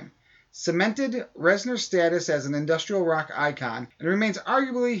that time, cemented Reznor's status as an industrial rock icon, and remains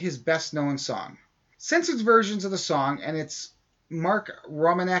arguably his best-known song. Censored versions of the song and its Mark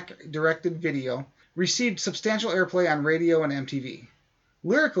Romanek-directed video received substantial airplay on radio and MTV.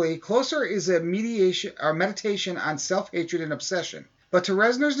 Lyrically, Closer is a meditation on self-hatred and obsession, but to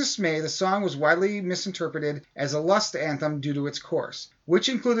Reznor's dismay, the song was widely misinterpreted as a lust anthem due to its chorus, which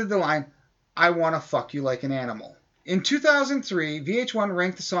included the line, "I wanna fuck you like an animal." In 2003, VH1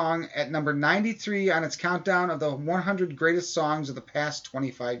 ranked the song at number 93 on its countdown of the 100 greatest songs of the past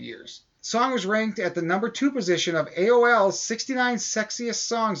 25 years. The song was ranked at the number 2 position of AOL's 69 sexiest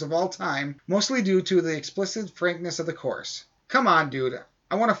songs of all time, mostly due to the explicit frankness of the chorus. "Come on, dude,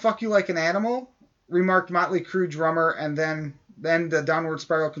 I want to fuck you like an animal," remarked Motley Crue drummer and then the Downward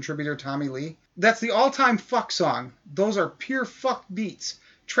Spiral contributor Tommy Lee. "That's the all-time fuck song. Those are pure fuck beats.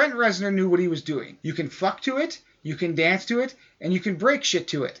 Trent Reznor knew what he was doing. You can fuck to it, you can dance to it, and you can break shit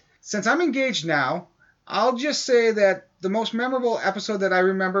to it. Since I'm engaged now, I'll just say that the most memorable episode that I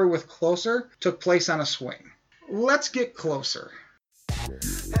remember with Closer took place on a swing." Let's get closer.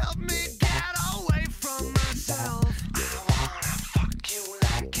 Help me get away from myself. I wanna fuck you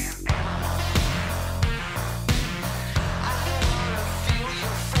like an animal. I wanna feel you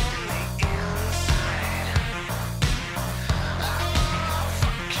from the inside. I wanna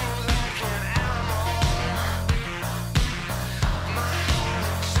fuck you like an animal. My whole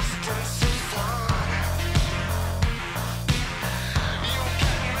existence is flawed. You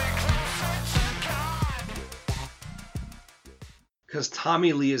get me closer to God. Because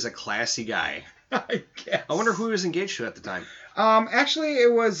Tommy Lee is a classy guy. I guess. I wonder who he was engaged to at the time. Actually, it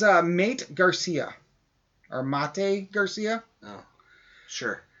was Mate Garcia. Or Mate Garcia. Oh,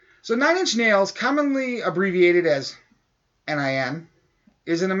 sure. So Nine Inch Nails, commonly abbreviated as NIN,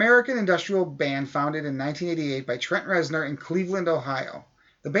 is an American industrial band founded in 1988 by Trent Reznor in Cleveland, Ohio.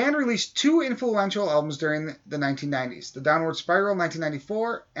 The band released 2 influential albums during the 1990s, The Downward Spiral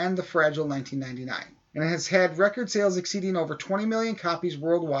 1994 and The Fragile 1999. And it has had record sales exceeding over 20 million copies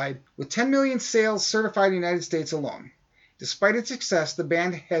worldwide, with 10 million sales certified in the United States alone. Despite its success, the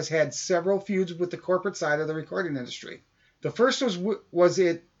band has had several feuds with the corporate side of the recording industry. The first was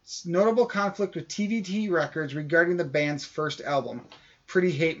its notable conflict with TVT Records regarding the band's first album,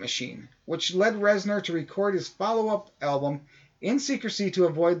 Pretty Hate Machine, which led Reznor to record his follow-up album in secrecy to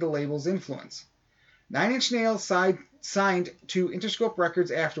avoid the label's influence. Nine Inch Nails signed to Interscope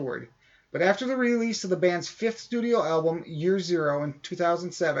Records afterward, but after the release of the band's 5th studio album, Year Zero, in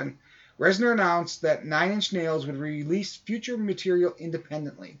 2007, Reznor announced that Nine Inch Nails would release future material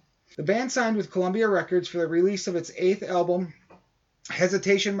independently. The band signed with Columbia Records for the release of its 8th album,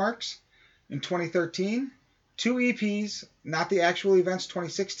 Hesitation Marks, in 2013. 2 EPs, Not the Actual Events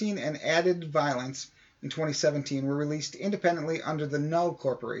 2016, and Added Violence in 2017 were released independently under the Null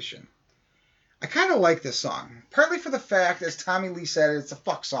Corporation. I kind of like this song, partly for the fact, as Tommy Lee said, it's a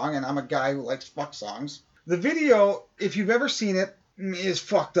fuck song, and I'm a guy who likes fuck songs. The video, if you've ever seen it, is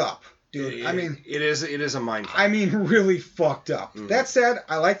fucked up, dude. It is a mind fuck. I mean, really fucked up. Mm. That said,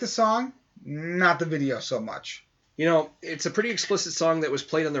 I like the song, not the video so much. You know, it's a pretty explicit song that was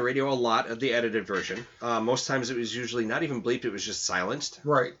played on the radio a lot of the edited version. Most times it was usually not even bleeped, it was just silenced.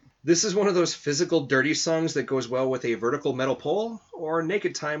 Right. This is one of those physical, dirty songs that goes well with a vertical metal pole or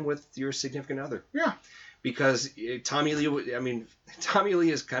naked time with your significant other. Yeah. Because Tommy Lee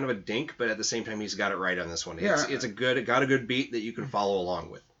is kind of a dink, but at the same time, he's got it right on this one. Yeah. It got a good beat that you can follow along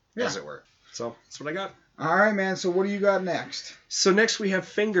with, as it were. So that's what I got. All right, man. So what do you got next? So next we have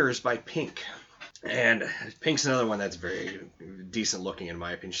Fingers by Pink. And Pink's another one that's very decent looking, in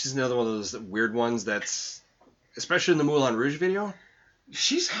my opinion. She's another one of those weird ones that's, especially in the Moulin Rouge video.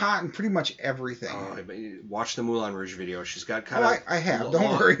 She's hot in pretty much everything. Oh, watch the Moulin Rouge video. She's got kind of... I have.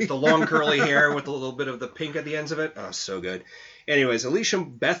 Don't worry. The long curly hair with a little bit of the pink at the ends of it. Oh, so good. Anyways, Alicia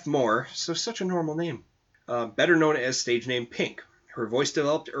Beth Moore, so such a normal name. Better known as stage name Pink. Her voice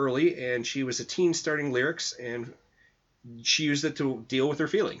developed early, and she was a teen starting lyrics and she used it to deal with her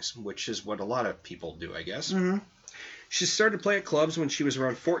feelings, which is what a lot of people do, I guess. Mm-hmm. She started to play at clubs when she was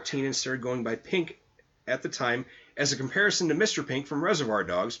around 14 and started going by Pink at the time as a comparison to Mr. Pink from Reservoir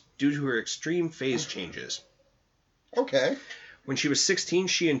Dogs due to her extreme phase changes. Okay. When she was 16,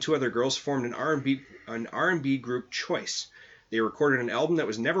 she and 2 other girls formed an R&B group, Choice. They recorded an album that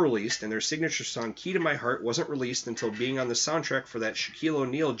was never released, and their signature song, Key to My Heart, wasn't released until being on the soundtrack for that Shaquille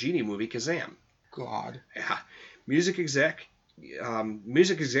O'Neal Genie movie, Kazam. God. Yeah. Music execs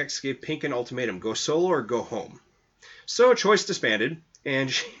gave Pink an ultimatum, go solo or go home. So Choice disbanded,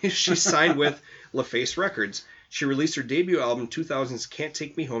 and she signed with LaFace Records. She released her debut album, 2000's Can't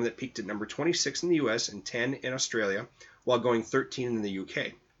Take Me Home, that peaked at number 26 in the US and 10 in Australia, while going 13 in the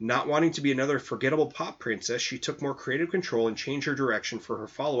UK. Not wanting to be another forgettable pop princess, she took more creative control and changed her direction for her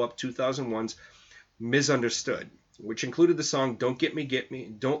follow-up 2001's Misunderstood, which included the song Don't Let Me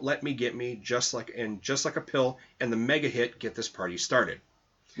Get Me, Just Like a Pill, and the mega hit Get This Party Started.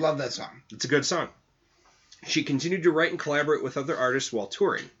 Love that song. It's a good song. She continued to write and collaborate with other artists while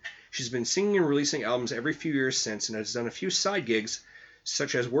touring. She's been singing and releasing albums every few years since and has done a few side gigs,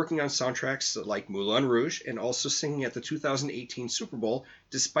 such as working on soundtracks like Moulin Rouge and also singing at the 2018 Super Bowl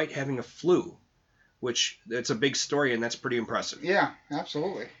despite having a flu, which it's a big story and that's pretty impressive. Yeah,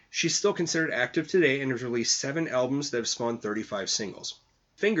 absolutely. She's still considered active today and has released 7 albums that have spawned 35 singles.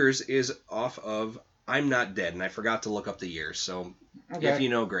 Fingers is off of I'm Not Dead, and I forgot to look up the year, so if you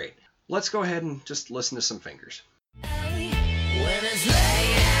know, great. Let's go ahead and just listen to some Fingers. When it's late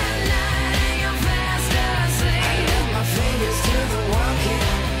at night and you're fast asleep, I let my fingers do the walking.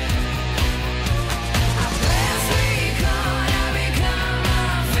 I press record, I become a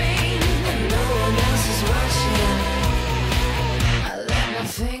fiend, and no one else is watching. I let my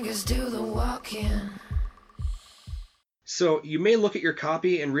fingers do the walking. So you may look at your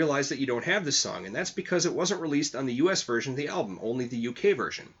copy and realize that you don't have this song, and that's because it wasn't released on the US version of the album, only the UK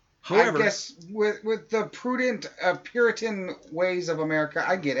version. However, I guess with the prudent Puritan ways of America,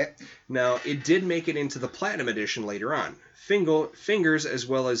 I get it. Now, it did make it into the Platinum Edition later on. Fingers, as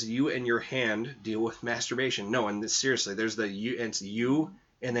well as You and Your Hand, deal with masturbation. No, and seriously, there's the you, and it's you,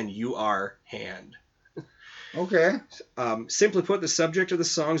 and then you are hand. Okay. Simply put, the subject of the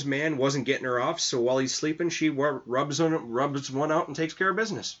song's man wasn't getting her off, so while he's sleeping, she rubs one out and takes care of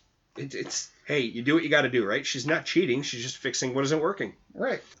business. It's hey, you do what you got to do, right? She's not cheating. She's just fixing what isn't working.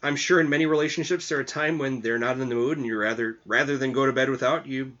 Right. I'm sure in many relationships there are times when they're not in the mood and you rather than go to bed without,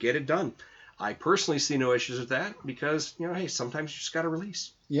 you get it done. I personally see no issues with that because, hey, sometimes you just got to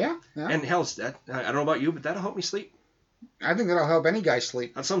release. Yeah. And hell, I don't know about you, but that'll help me sleep. I think that'll help any guy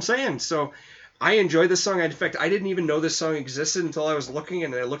sleep. That's what I'm saying. So I enjoy this song. In fact, I didn't even know this song existed until I was looking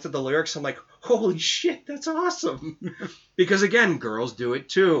and I looked at the lyrics. I'm like, holy shit, that's awesome. Because again, girls do it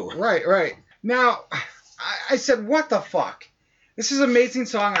too. Right. Now, I said, what the fuck? This is an amazing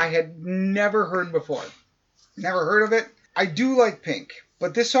song I had never heard before. Never heard of it. I do like Pink,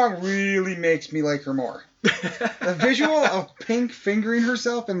 but this song really makes me like her more. The visual of Pink fingering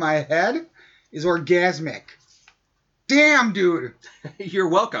herself in my head is orgasmic. Damn, dude. You're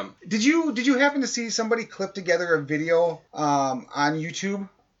welcome. Did you happen to see somebody clip together a video on YouTube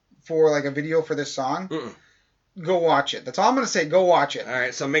for like a video for this song? Mm-mm. Go watch it. That's all I'm going to say. Go watch it. All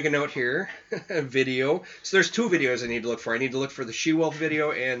right, so make a note here. Video. So there's 2 videos I need to look for. I need to look for the She-Wolf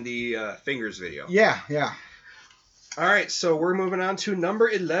video and the Fingers video. Yeah. All right, so we're moving on to number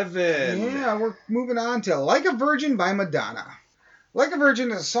 11. Yeah, we're moving on to Like a Virgin by Madonna. Like a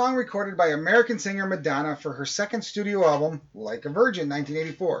Virgin is a song recorded by American singer Madonna for her second studio album, Like a Virgin,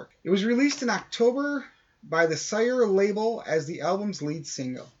 1984. It was released in October by the Sire label as the album's lead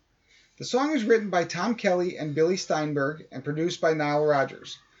single. The song was written by Tom Kelly and Billy Steinberg and produced by Nile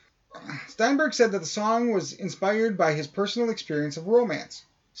Rodgers. Steinberg said that the song was inspired by his personal experience of romance,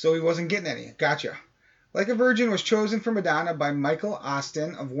 so he wasn't getting any. Gotcha. Like a Virgin was chosen for Madonna by Michael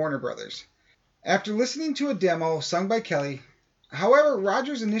Austin of Warner Brothers. After listening to a demo sung by Kelly, however,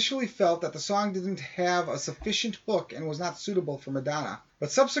 Rodgers initially felt that the song didn't have a sufficient hook and was not suitable for Madonna,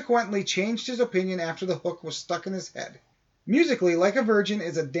 but subsequently changed his opinion after the hook was stuck in his head. Musically, Like a Virgin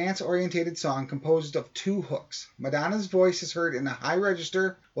is a dance-orientated song composed of 2 hooks. Madonna's voice is heard in the high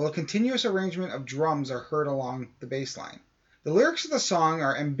register, while a continuous arrangement of drums are heard along the bass line. The lyrics of the song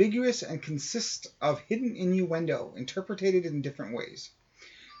are ambiguous and consist of hidden innuendo, interpreted in different ways.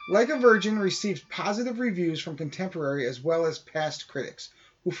 Like a Virgin received positive reviews from contemporary as well as past critics,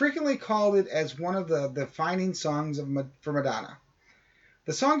 who frequently called it as one of the defining songs for Madonna.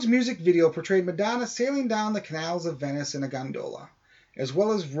 The song's music video portrayed Madonna sailing down the canals of Venice in a gondola, as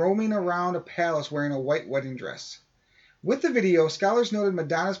well as roaming around a palace wearing a white wedding dress. With the video, scholars noted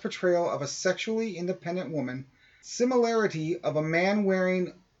Madonna's portrayal of a sexually independent woman similarity of a man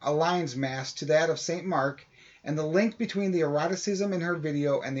wearing a lion's mask to that of St. Mark, and the link between the eroticism in her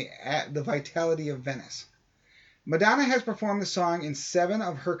video and the vitality of Venice. Madonna has performed the song in 7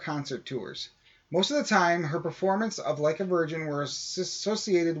 of her concert tours. Most of the time, her performance of Like a Virgin were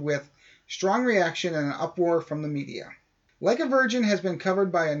associated with strong reaction and an uproar from the media. Like a Virgin has been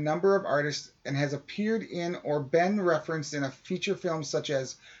covered by a number of artists and has appeared in or been referenced in a feature films such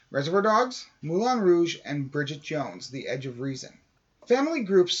as Reservoir Dogs, Moulin Rouge, and Bridget Jones, The Edge of Reason. Family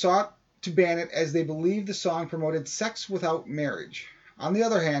groups sought to ban it as they believed the song promoted sex without marriage. On the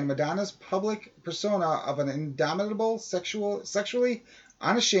other hand, Madonna's public persona of an indomitable, sexually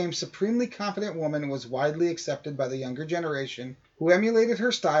unashamed, supremely confident woman was widely accepted by the younger generation, who emulated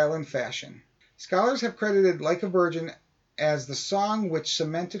her style and fashion. Scholars have credited Like a Virgin as the song which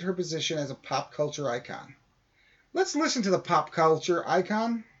cemented her position as a pop culture icon. Let's listen to the pop culture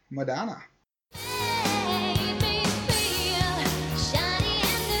icon, Madonna.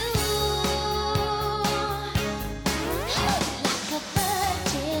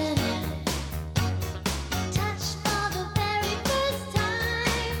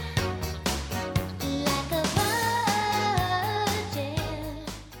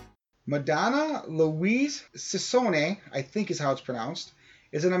 Madonna Louise Sissone, I think is how it's pronounced,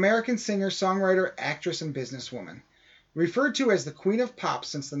 is an American singer, songwriter, actress, and businesswoman. Referred to as the Queen of Pop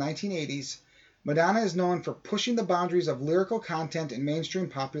since the 1980s, Madonna is known for pushing the boundaries of lyrical content in mainstream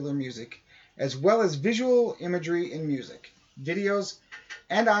popular music, as well as visual imagery in music, videos,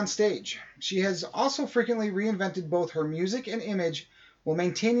 and on stage. She has also frequently reinvented both her music and image while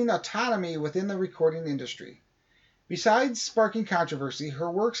maintaining autonomy within the recording industry. Besides sparking controversy, her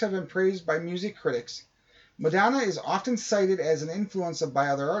works have been praised by music critics. Madonna is often cited as an influence by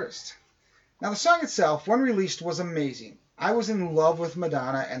other artists. Now, the song itself, when released, was amazing. I was in love with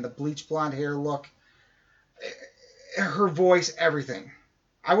Madonna and the bleach blonde hair look, her voice, everything.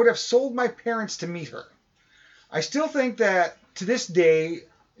 I would have sold my parents to meet her. I still think that, to this day,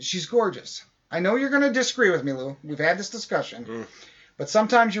 she's gorgeous. I know you're going to disagree with me, Lou. We've had this discussion. But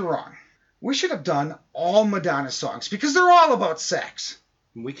sometimes you're wrong. We should have done all Madonna songs because they're all about sex.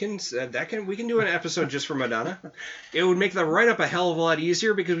 We can do an episode just for Madonna. It would make the write-up a hell of a lot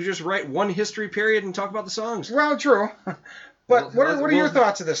easier because we just write one history period and talk about the songs. Well, true. But what are your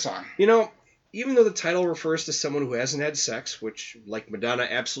thoughts of this song? You know, even though the title refers to someone who hasn't had sex, which, like Madonna,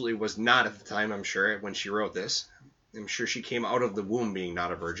 absolutely was not at the time, I'm sure, when she wrote this. I'm sure she came out of the womb being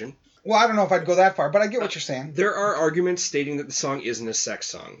not a virgin. Well, I don't know if I'd go that far, but I get what you're saying. There are arguments stating that the song isn't a sex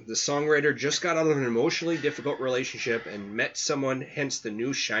song. The songwriter just got out of an emotionally difficult relationship and met someone, hence the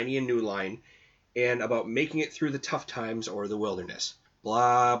new shiny and new line, and about making it through the tough times or the wilderness.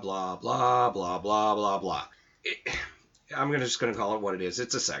 Blah, blah, blah, blah, blah, blah, blah. I'm just going to call it what it is.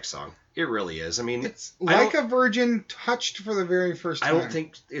 It's a sex song. It really is. I mean, it's Like a Virgin touched for the very first time.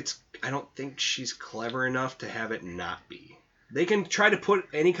 I don't think she's clever enough to have it not be. They can try to put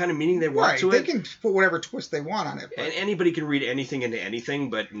any kind of meaning they want to it. They can put whatever twist they want on it. But... And anybody can read anything into anything,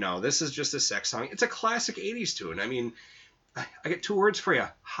 but no, this is just a sex song. It's a classic 80s tune. I mean, I get 2 words for you.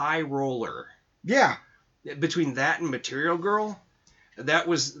 High roller. Yeah. Between that and Material Girl, that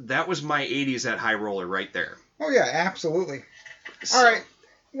was my 80s at High Roller right there. Oh, yeah, absolutely. All right,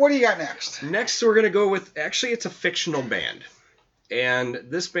 what do you got next? Next, we're going to go with, actually, it's a fictional band. And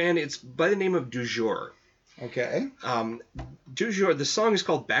this band, it's by the name of Du Jour. Okay. Du Jour, the song is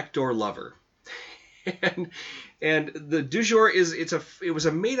called Backdoor Lover. and the Du Jour it was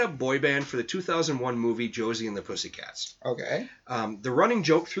a made-up boy band for the 2001 movie Josie and the Pussycats. Okay. The running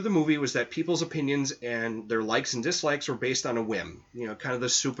joke through the movie was that people's opinions and their likes and dislikes were based on a whim. You know, kind of the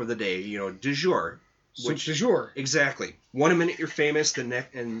soup of the day, du jour. Soup du jour. Exactly. One minute you're famous,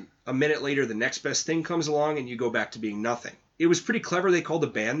 and a minute later the next best thing comes along and you go back to being nothing. It was pretty clever they called the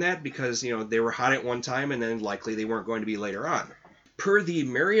band that because, they were hot at one time and then likely they weren't going to be later on. Per the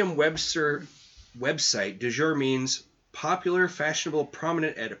Merriam-Webster website, du jour means popular, fashionable,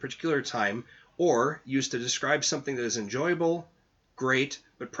 prominent at a particular time, or used to describe something that is enjoyable, great,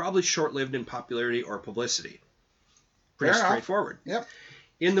 but probably short-lived in popularity or publicity. Pretty straightforward. Yep.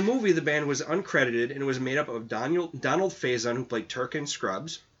 In the movie, the band was uncredited and it was made up of Donald Faison, who played Turk in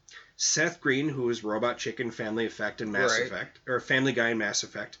Scrubs, Seth Green, who was Robot Chicken, Family Effect, and Mass Effect, or Family Guy and Mass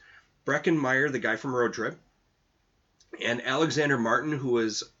Effect, Breckin Meyer, the guy from Road Trip, and Alexander Martin, who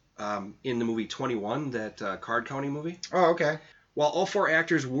was in the movie 21, that Card Counting movie. Oh, okay. While all 4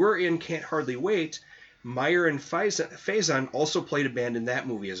 actors were in Can't Hardly Wait, Meyer and Faison also played a band in that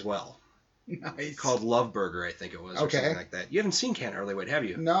movie as well. Nice. Called Love Burger, I think it was, or something like that. You haven't seen Can't Hardly Wait, have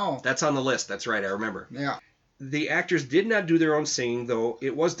you? No. That's on the list. That's right, I remember. Yeah. The actors did not do their own singing, though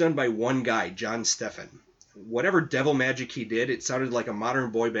it was done by one guy, John Steffen. whatever devil magic he did, it sounded like a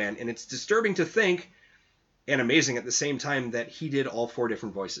modern boy band, and it's disturbing to think, and amazing at the same time, that he did all 4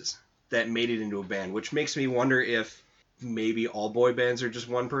 different voices that made it into a band, which makes me wonder if maybe all boy bands are just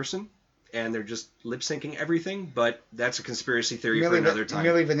one person, and they're just lip-syncing everything, but that's a conspiracy theory for another time.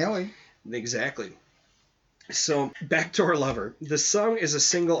 Milli Vanilli. Exactly. So, Backdoor Lover. The song is a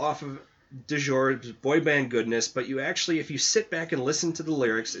single off of De Jore's boy band goodness, but you actually, if you sit back and listen to the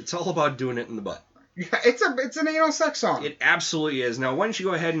lyrics, it's all about doing it in the butt. Yeah, it's an anal sex song. It absolutely is. Now, why don't you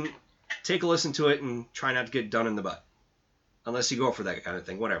go ahead and take a listen to it and try not to get done in the butt? Unless you go for that kind of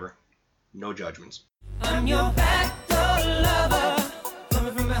thing. Whatever. No judgments. I'm your backdoor lover,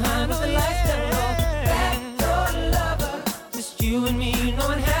 coming from behind with the lights down low. Backdoor lover, just you and me, no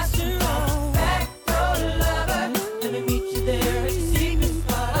one has to know. Backdoor lover, let me meet you there at the secret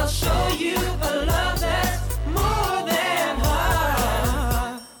spot. I'll show you a love that's more than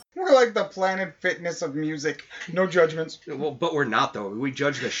hard. We're like the Planet Fitness of music. No judgments. Well, but we're not, though. We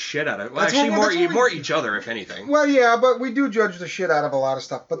judge the shit out of it. Well, That's actually, what- that's what we- more each other, if anything. Well, yeah, but we do judge the shit out of a lot of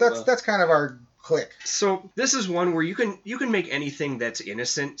stuff. But that's kind of our clique. So this is one where you can make anything that's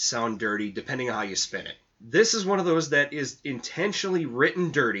innocent sound dirty, depending on how you spin it. This is one of those that is intentionally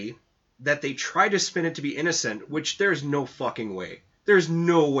written dirty, that they try to spin it to be innocent, which there's no fucking way. There's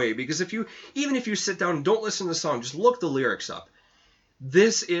no way, because even if you sit down and don't listen to the song, just look the lyrics up.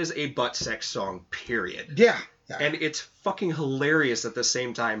 This is a butt sex song, period. Yeah. And it's fucking hilarious at the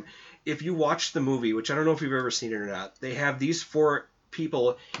same time. If you watch the movie, which I don't know if you've ever seen it or not, they have these 4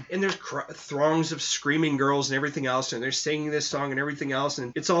 people, and there's throngs of screaming girls and everything else, and they're singing this song and everything else,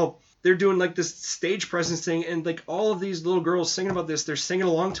 and it's all, they're doing like this stage presence thing, and like all of these little girls singing about this, they're singing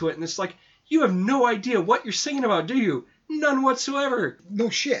along to it, and it's like, you have no idea what you're singing about, do you? None whatsoever. No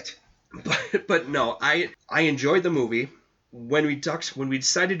shit. But no, I enjoyed the movie. When we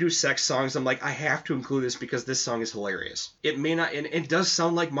decided to do sex songs, I'm like, I have to include this because this song is hilarious. It may not, and it does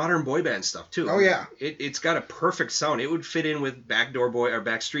sound like modern boy band stuff too. Oh yeah, it's got a perfect sound. It would fit in with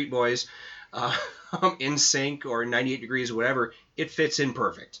Backstreet Boys, NSYNC or 98 Degrees, whatever. It fits in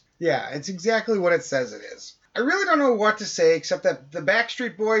perfect. Yeah, it's exactly what it says it is. I really don't know what to say except that the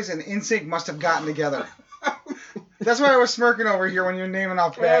Backstreet Boys and NSYNC must have gotten together. That's why I was smirking over here when you're naming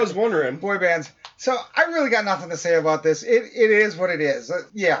off I was wondering. boy bands. So I really got nothing to say about this. It is what it is.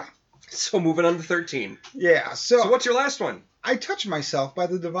 Yeah. So moving on to 13. Yeah. So what's your last one? I Touch Myself by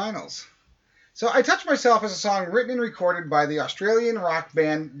the Divinyls. So I Touch Myself is a song written and recorded by the Australian rock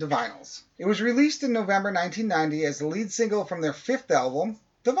band Divinyls. It was released in November 1990 as the lead single from their 5th album,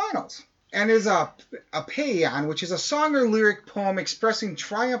 Divinyls, and is a paean, which is a song or lyric poem expressing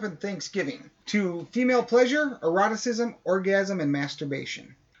triumph and thanksgiving to female pleasure, eroticism, orgasm, and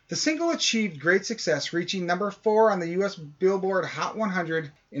masturbation. The single achieved great success, reaching number 4 on the U.S. Billboard Hot 100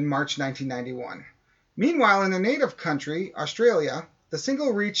 in March 1991. Meanwhile, in their native country, Australia, the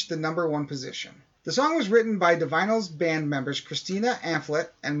single reached the number 1 position. The song was written by Divinyls band members Christina Amphlett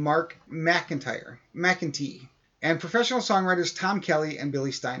and Mark McEntee, and professional songwriters Tom Kelly and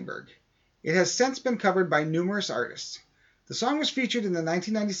Billy Steinberg. It has since been covered by numerous artists. The song was featured in the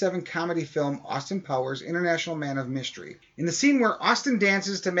 1997 comedy film Austin Powers, International Man of Mystery, in the scene where Austin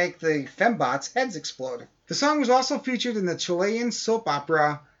dances to make the fembots' heads explode. The song was also featured in the Chilean soap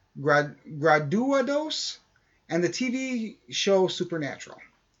opera Graduados and the TV show Supernatural.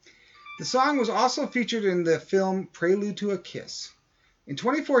 The song was also featured in the film Prelude to a Kiss. In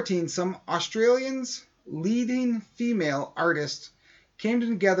 2014, some Australians' leading female artists came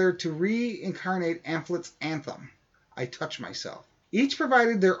together to reincarnate Amplett's anthem, I Touch Myself. Each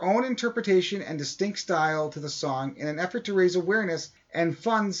provided their own interpretation and distinct style to the song in an effort to raise awareness and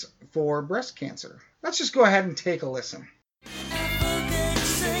funds for breast cancer. Let's just go ahead and take a listen.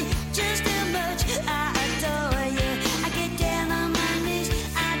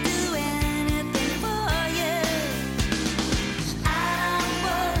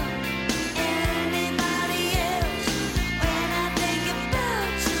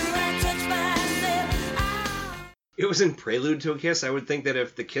 It was in Prelude to a Kiss. I would think that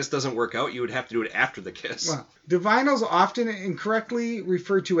if the kiss doesn't work out, you would have to do it after the kiss. Well, Divinyls, often incorrectly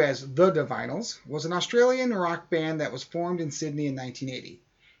referred to as The Divinyls, was an Australian rock band that was formed in Sydney in 1980.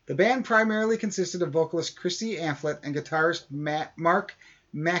 The band primarily consisted of vocalist Chrissy Amphlett and guitarist Mark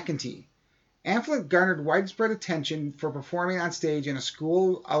McEntee. Amphlett garnered widespread attention for performing on stage in a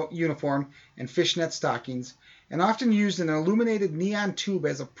school uniform and fishnet stockings, and often used an illuminated neon tube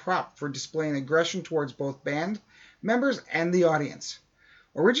as a prop for displaying aggression towards both band members and the audience.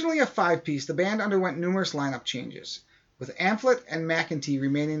 Originally a 5-piece, the band underwent numerous lineup changes, with Amphlett and McEntee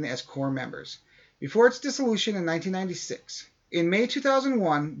remaining as core members, before its dissolution in 1996. In May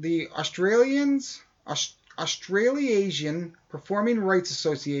 2001, the Australasian Performing Rights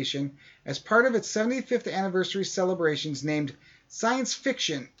Association as part of its 75th anniversary celebrations named Science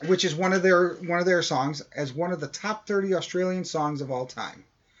Fiction, which is one of their songs, as one of the top 30 Australian songs of all time.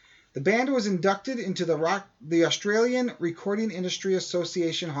 The band was inducted into the Australian Recording Industry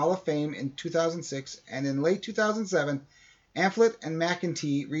Association Hall of Fame in 2006, and in late 2007, Amphlett and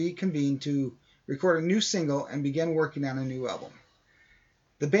McEntee reconvened to record a new single and began working on a new album.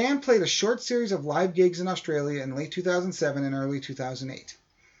 The band played a short series of live gigs in Australia in late 2007 and early 2008.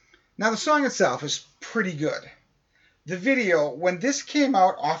 Now, the song itself is pretty good. The video, when this came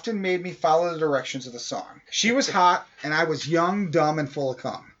out, often made me follow the directions of the song. She was hot, and I was young, dumb, and full of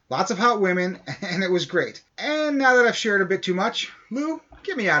cum. Lots of hot women, and it was great. And now that I've shared a bit too much, Lou,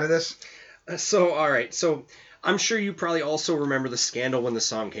 get me out of this. All right. So I'm sure you probably also remember the scandal when the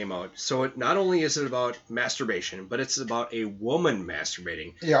song came out. So not only is it about masturbation, but it's about a woman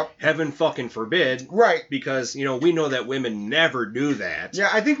masturbating. Yep. Heaven fucking forbid. Right. Because, we know that women never do that. Yeah,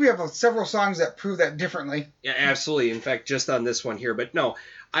 I think we have several songs that prove that differently. Yeah, absolutely. In fact, just on this one here. But no,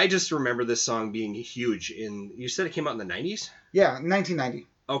 I just remember this song being huge you said it came out in the 90s? Yeah, 1990.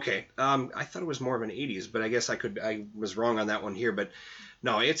 Okay. I thought it was more of an 80s, but I guess I was wrong on that one here. But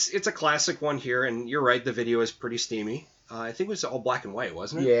no, it's a classic one here, and you're right, the video is pretty steamy. I think it was all black and white,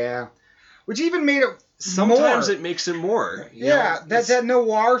 wasn't it? Yeah. Which even made it Sometimes more. it makes it more. That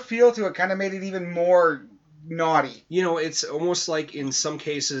noir feel to it kind of made it even more naughty. It's almost like in some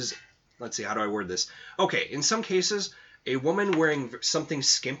cases, let's see, how do I word this? Okay, in some cases, a woman wearing something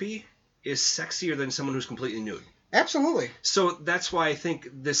skimpy is sexier than someone who's completely nude. Absolutely. So that's why I think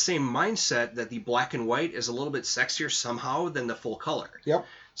the same mindset that the black and white is a little bit sexier somehow than the full color. Yep.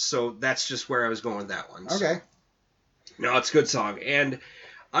 So that's just where I was going with that one. Okay. So. No, it's a good song. And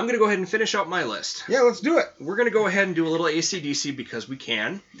I'm going to go ahead and finish out my list. Yeah, let's do it. We're going to go ahead and do a little AC/DC because we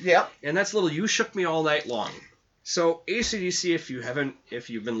can. Yep. And that's a little You Shook Me All Night Long. So AC/DC, if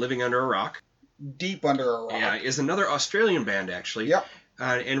you've been living under a rock. Deep under a rock. Yeah, is another Australian band, actually. Yep.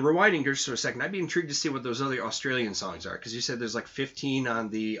 And rewinding just for a second, I'd be intrigued to see what those other Australian songs are, because you said there's like 15 on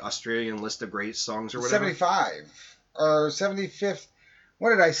the Australian list of great songs or whatever. 75 or 75th. What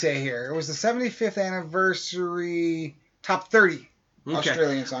did I say here? It was the 75th anniversary top 30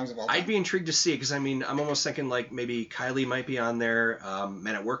 Australian songs of all time. I'd be intrigued to see it, because I'm almost thinking like maybe Kylie might be on there,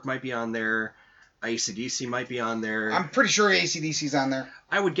 Men at Work might be on there, AC/DC might be on there. I'm pretty sure AC/DC's on there.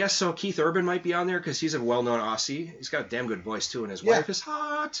 I would guess so. Keith Urban might be on there because he's a well-known Aussie. He's got a damn good voice too, and his wife is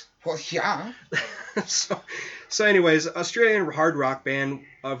hot. Well, yeah. So anyways, Australian hard rock band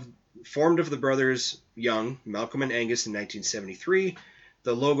formed of the brothers Young, Malcolm and Angus in 1973.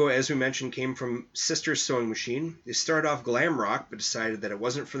 The logo, as we mentioned, came from Sisters Sewing Machine. They started off glam rock, but decided that it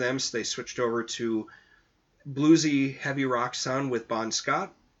wasn't for them, so they switched over to bluesy heavy rock sound with Bon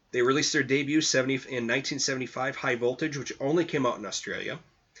Scott. They released their debut in 1975, High Voltage, which only came out in Australia,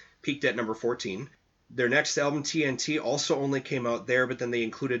 peaked at number 14. Their next album, TNT, also only came out there, but then they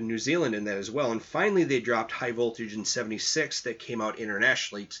included New Zealand in that as well. And finally, they dropped High Voltage in 76 that came out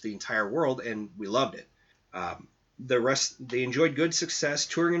internationally to the entire world, and we loved it. The rest, they enjoyed good success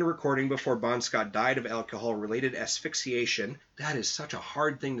touring and recording before Bon Scott died of alcohol-related asphyxiation. That is such a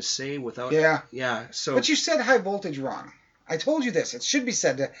hard thing to say without... Yeah. Yeah, so... But you said High Voltage wrong. I told you this. It should be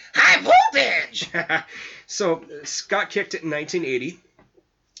said to High Voltage! So, Scott kicked it in 1980.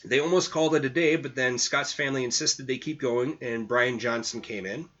 They almost called it a day, but then Scott's family insisted they keep going, and Brian Johnson came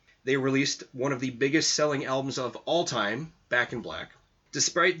in. They released one of the biggest selling albums of all time, Back in Black.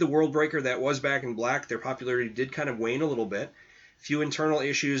 Despite the world breaker that was Back in Black, their popularity did kind of wane a little bit. Few internal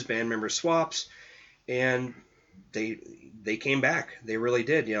issues, band member swaps, and they came back. They really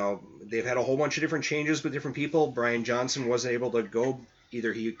did. They've had a whole bunch of different changes with different people. Brian Johnson wasn't able to go.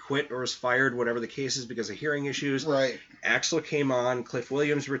 Either he quit or was fired, whatever the case is, because of hearing issues. Right. Axl came on. Cliff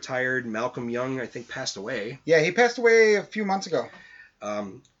Williams retired. Malcolm Young, I think, passed away. Yeah, he passed away a few months ago.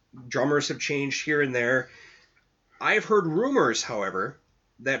 Drummers have changed here and there. I've heard rumors, however,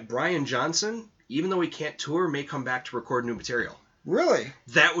 that Brian Johnson, even though he can't tour, may come back to record new material. Really?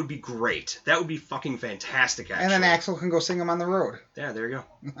 That would be great. That would be fucking fantastic, actually. And then Axl can go sing them on the road. Yeah, there you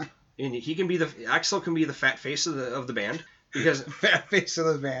go. And Axl can be the fat face of the band. Because fat face of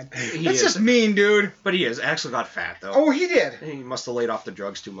the band. That's is. just mean, dude. But he is. Axl got fat, though. Oh, he did. He must have laid off the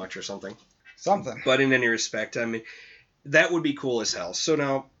drugs too much or something. Something. But in any respect, that would be cool as hell. So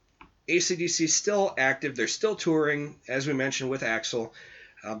now, AC/DC is still active. They're still touring, as we mentioned, with Axl.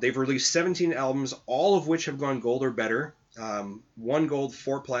 They've released 17 albums, all of which have gone gold or better. 1 gold,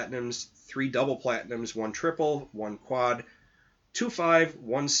 4 platinums, 3 double platinums, 1 triple, 1 quad, 2 5,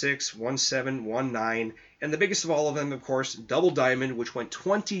 1 6, 1 7, 1 9, and the biggest of all of them, of course, Double Diamond, which went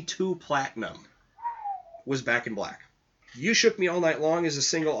 22 platinum. was Back in Black. You Shook Me All Night Long is a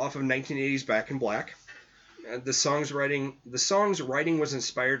single off of 1980's Back in Black. The song's writing was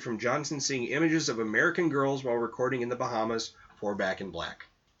inspired from Johnson seeing images of American girls while recording in the Bahamas for Back in Black.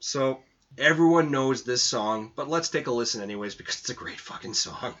 So everyone knows this song, but let's take a listen anyways because it's a great fucking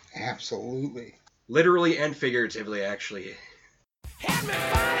song. Absolutely. Literally and figuratively, actually. Had me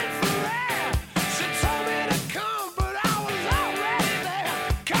falling for air. She told me to come, but I was already there.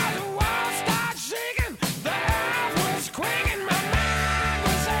 'Cause the world started shaking, the earth was quaking, my mind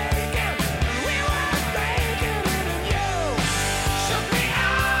was aching. We were making it, and you shook me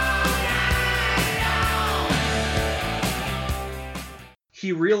all night long.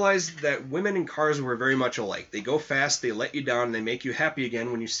 He realized that women in cars were very much alike. They go fast, they let you down, and they make you happy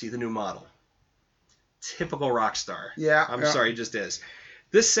again when you see the new model. Typical rock star. Yeah. I'm sorry, it just is.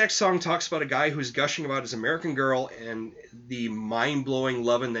 This sex song talks about a guy who's gushing about his American girl and the mind-blowing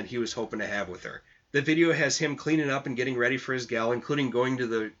loving that he was hoping to have with her. The video has him cleaning up and getting ready for his gal, including going to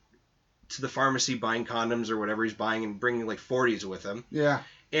the pharmacy buying condoms or whatever he's buying and bringing like 40s with him. Yeah.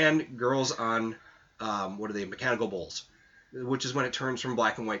 And girls on, mechanical bulls, which is when it turns from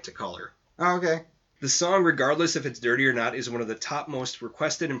black and white to color. Oh, okay. The song, regardless if it's dirty or not, is one of the top most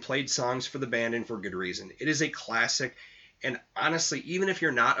requested and played songs for the band, and for good reason. It is a classic, and honestly, even if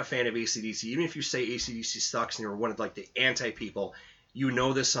you're not a fan of AC/DC, even if you say AC/DC sucks and you're one of like the anti-people, you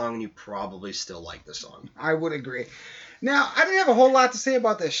know this song and you probably still like the song. I would agree. Now, I didn't have a whole lot to say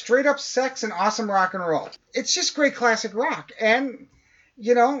about this. Straight up sex and awesome rock and roll. It's just great classic rock. And,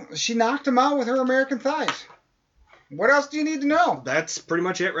 she knocked him out with her American thighs. What else do you need to know? That's pretty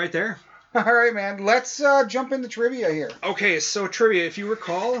much it right there. All right, man. Let's jump into trivia here. Okay, so trivia, if you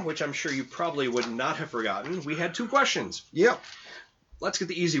recall, which I'm sure you probably would not have forgotten, we had 2 questions. Yep. Let's get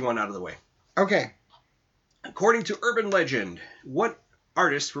the easy one out of the way. Okay. According to urban legend, what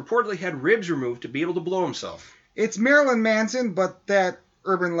artist reportedly had ribs removed to be able to blow himself? It's Marilyn Manson, but that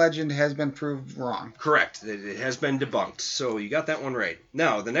urban legend has been proved wrong. Correct. It has been debunked. So you got that one right.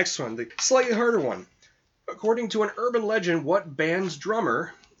 Now, the next one, the slightly harder one. According to an urban legend, what band's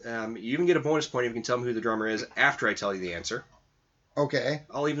drummer... you even get a bonus point if you can tell me who the drummer is after I tell you the answer. Okay.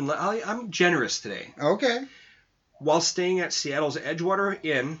 I'm generous today. Okay. While staying at Seattle's Edgewater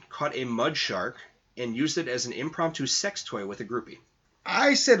Inn, caught a mud shark and used it as an impromptu sex toy with a groupie.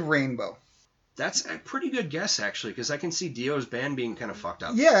 I said Rainbow. That's a pretty good guess, actually, because I can see Dio's band being kind of fucked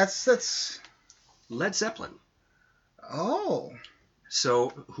up. Yeah, that's... Led Zeppelin. Oh. So,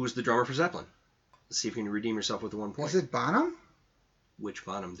 who's the drummer for Zeppelin? Let's see if you can redeem yourself with the 1 point. Is it Bonham? Which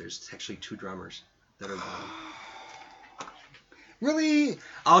Bonham? There's actually 2 drummers that are Bonham. Really?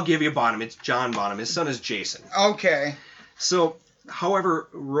 I'll give you Bonham. It's John Bonham. His son is Jason. Okay. So, however,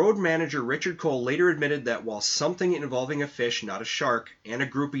 road manager Richard Cole later admitted that while something involving a fish, not a shark, and a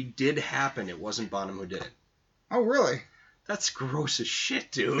groupie did happen, it wasn't Bonham who did it. Oh, really? That's gross as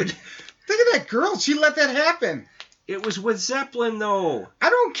shit, dude. Think of that girl. She let that happen. It was with Zeppelin, though. I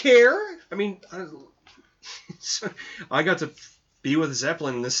don't care. I mean, I got to be with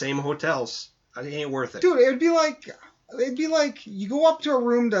Zeppelin in the same hotels. It ain't worth it. Dude, it'd be like you go up to a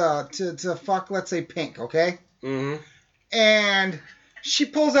room to fuck, let's say, Pink, okay? Mm-hmm. And she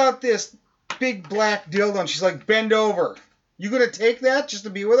pulls out this big black dildo and she's like, bend over. You gonna take that just to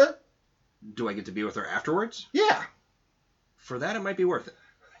be with her? Do I get to be with her afterwards? Yeah. For that, it might be worth it.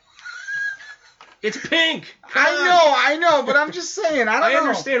 It's Pink! I know, but I'm just saying, I don't know. I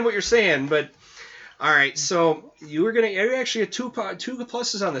understand what you're saying, but... Alright, so you actually had two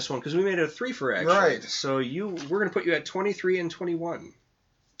pluses on this one, because we made it a 3 for actually. Right. So we're going to put you at 23 and 21.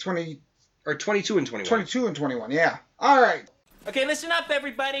 22 and 21. 22 and 21, yeah. All right. Okay, listen up,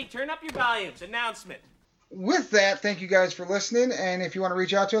 everybody. Turn up your volumes. Announcement. With that, thank you guys for listening. And if you want to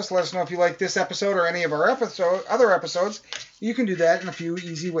reach out to us, let us know if you like this episode or any of our other episodes. You can do that in a few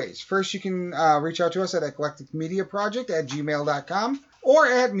easy ways. First, you can reach out to us at eclecticmediaproject@gmail.com or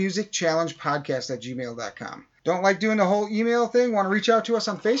at musicchallengepodcast@gmail.com. Don't like doing the whole email thing? Want to reach out to us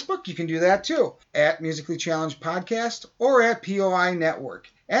on Facebook? You can do that too, at Musically Challenged Podcast or at POI Network.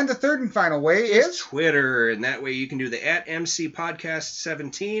 And the third and final way is Twitter, and that way you can do the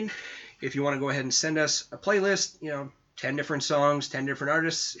 @MCPodcast17. If you want to go ahead and send us a playlist, 10 different songs, 10 different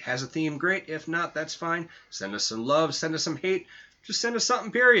artists, has a theme, great. If not, that's fine. Send us some love, send us some hate. Just send us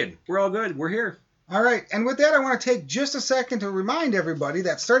something, period. We're all good. We're here. All right, and with that, I want to take just a second to remind everybody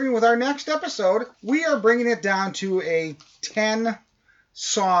that starting with our next episode, we are bringing it down to a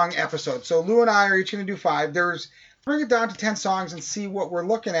 10-song episode. So Lou and I are each going to do 5. Bring it down to 10 songs and see what we're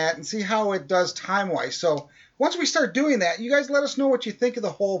looking at and see how it does time-wise. So once we start doing that, you guys let us know what you think of the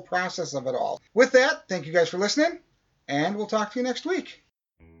whole process of it all. With that, thank you guys for listening, and we'll talk to you next week.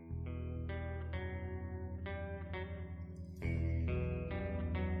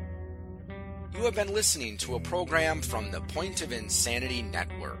 You have been listening to a program from the Point of Insanity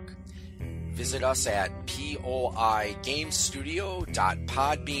Network. Visit us at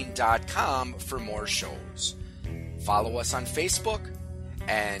poigamestudio.podbean.com for more shows. Follow us on Facebook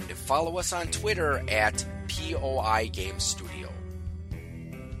and follow us on Twitter at POI Game Studio.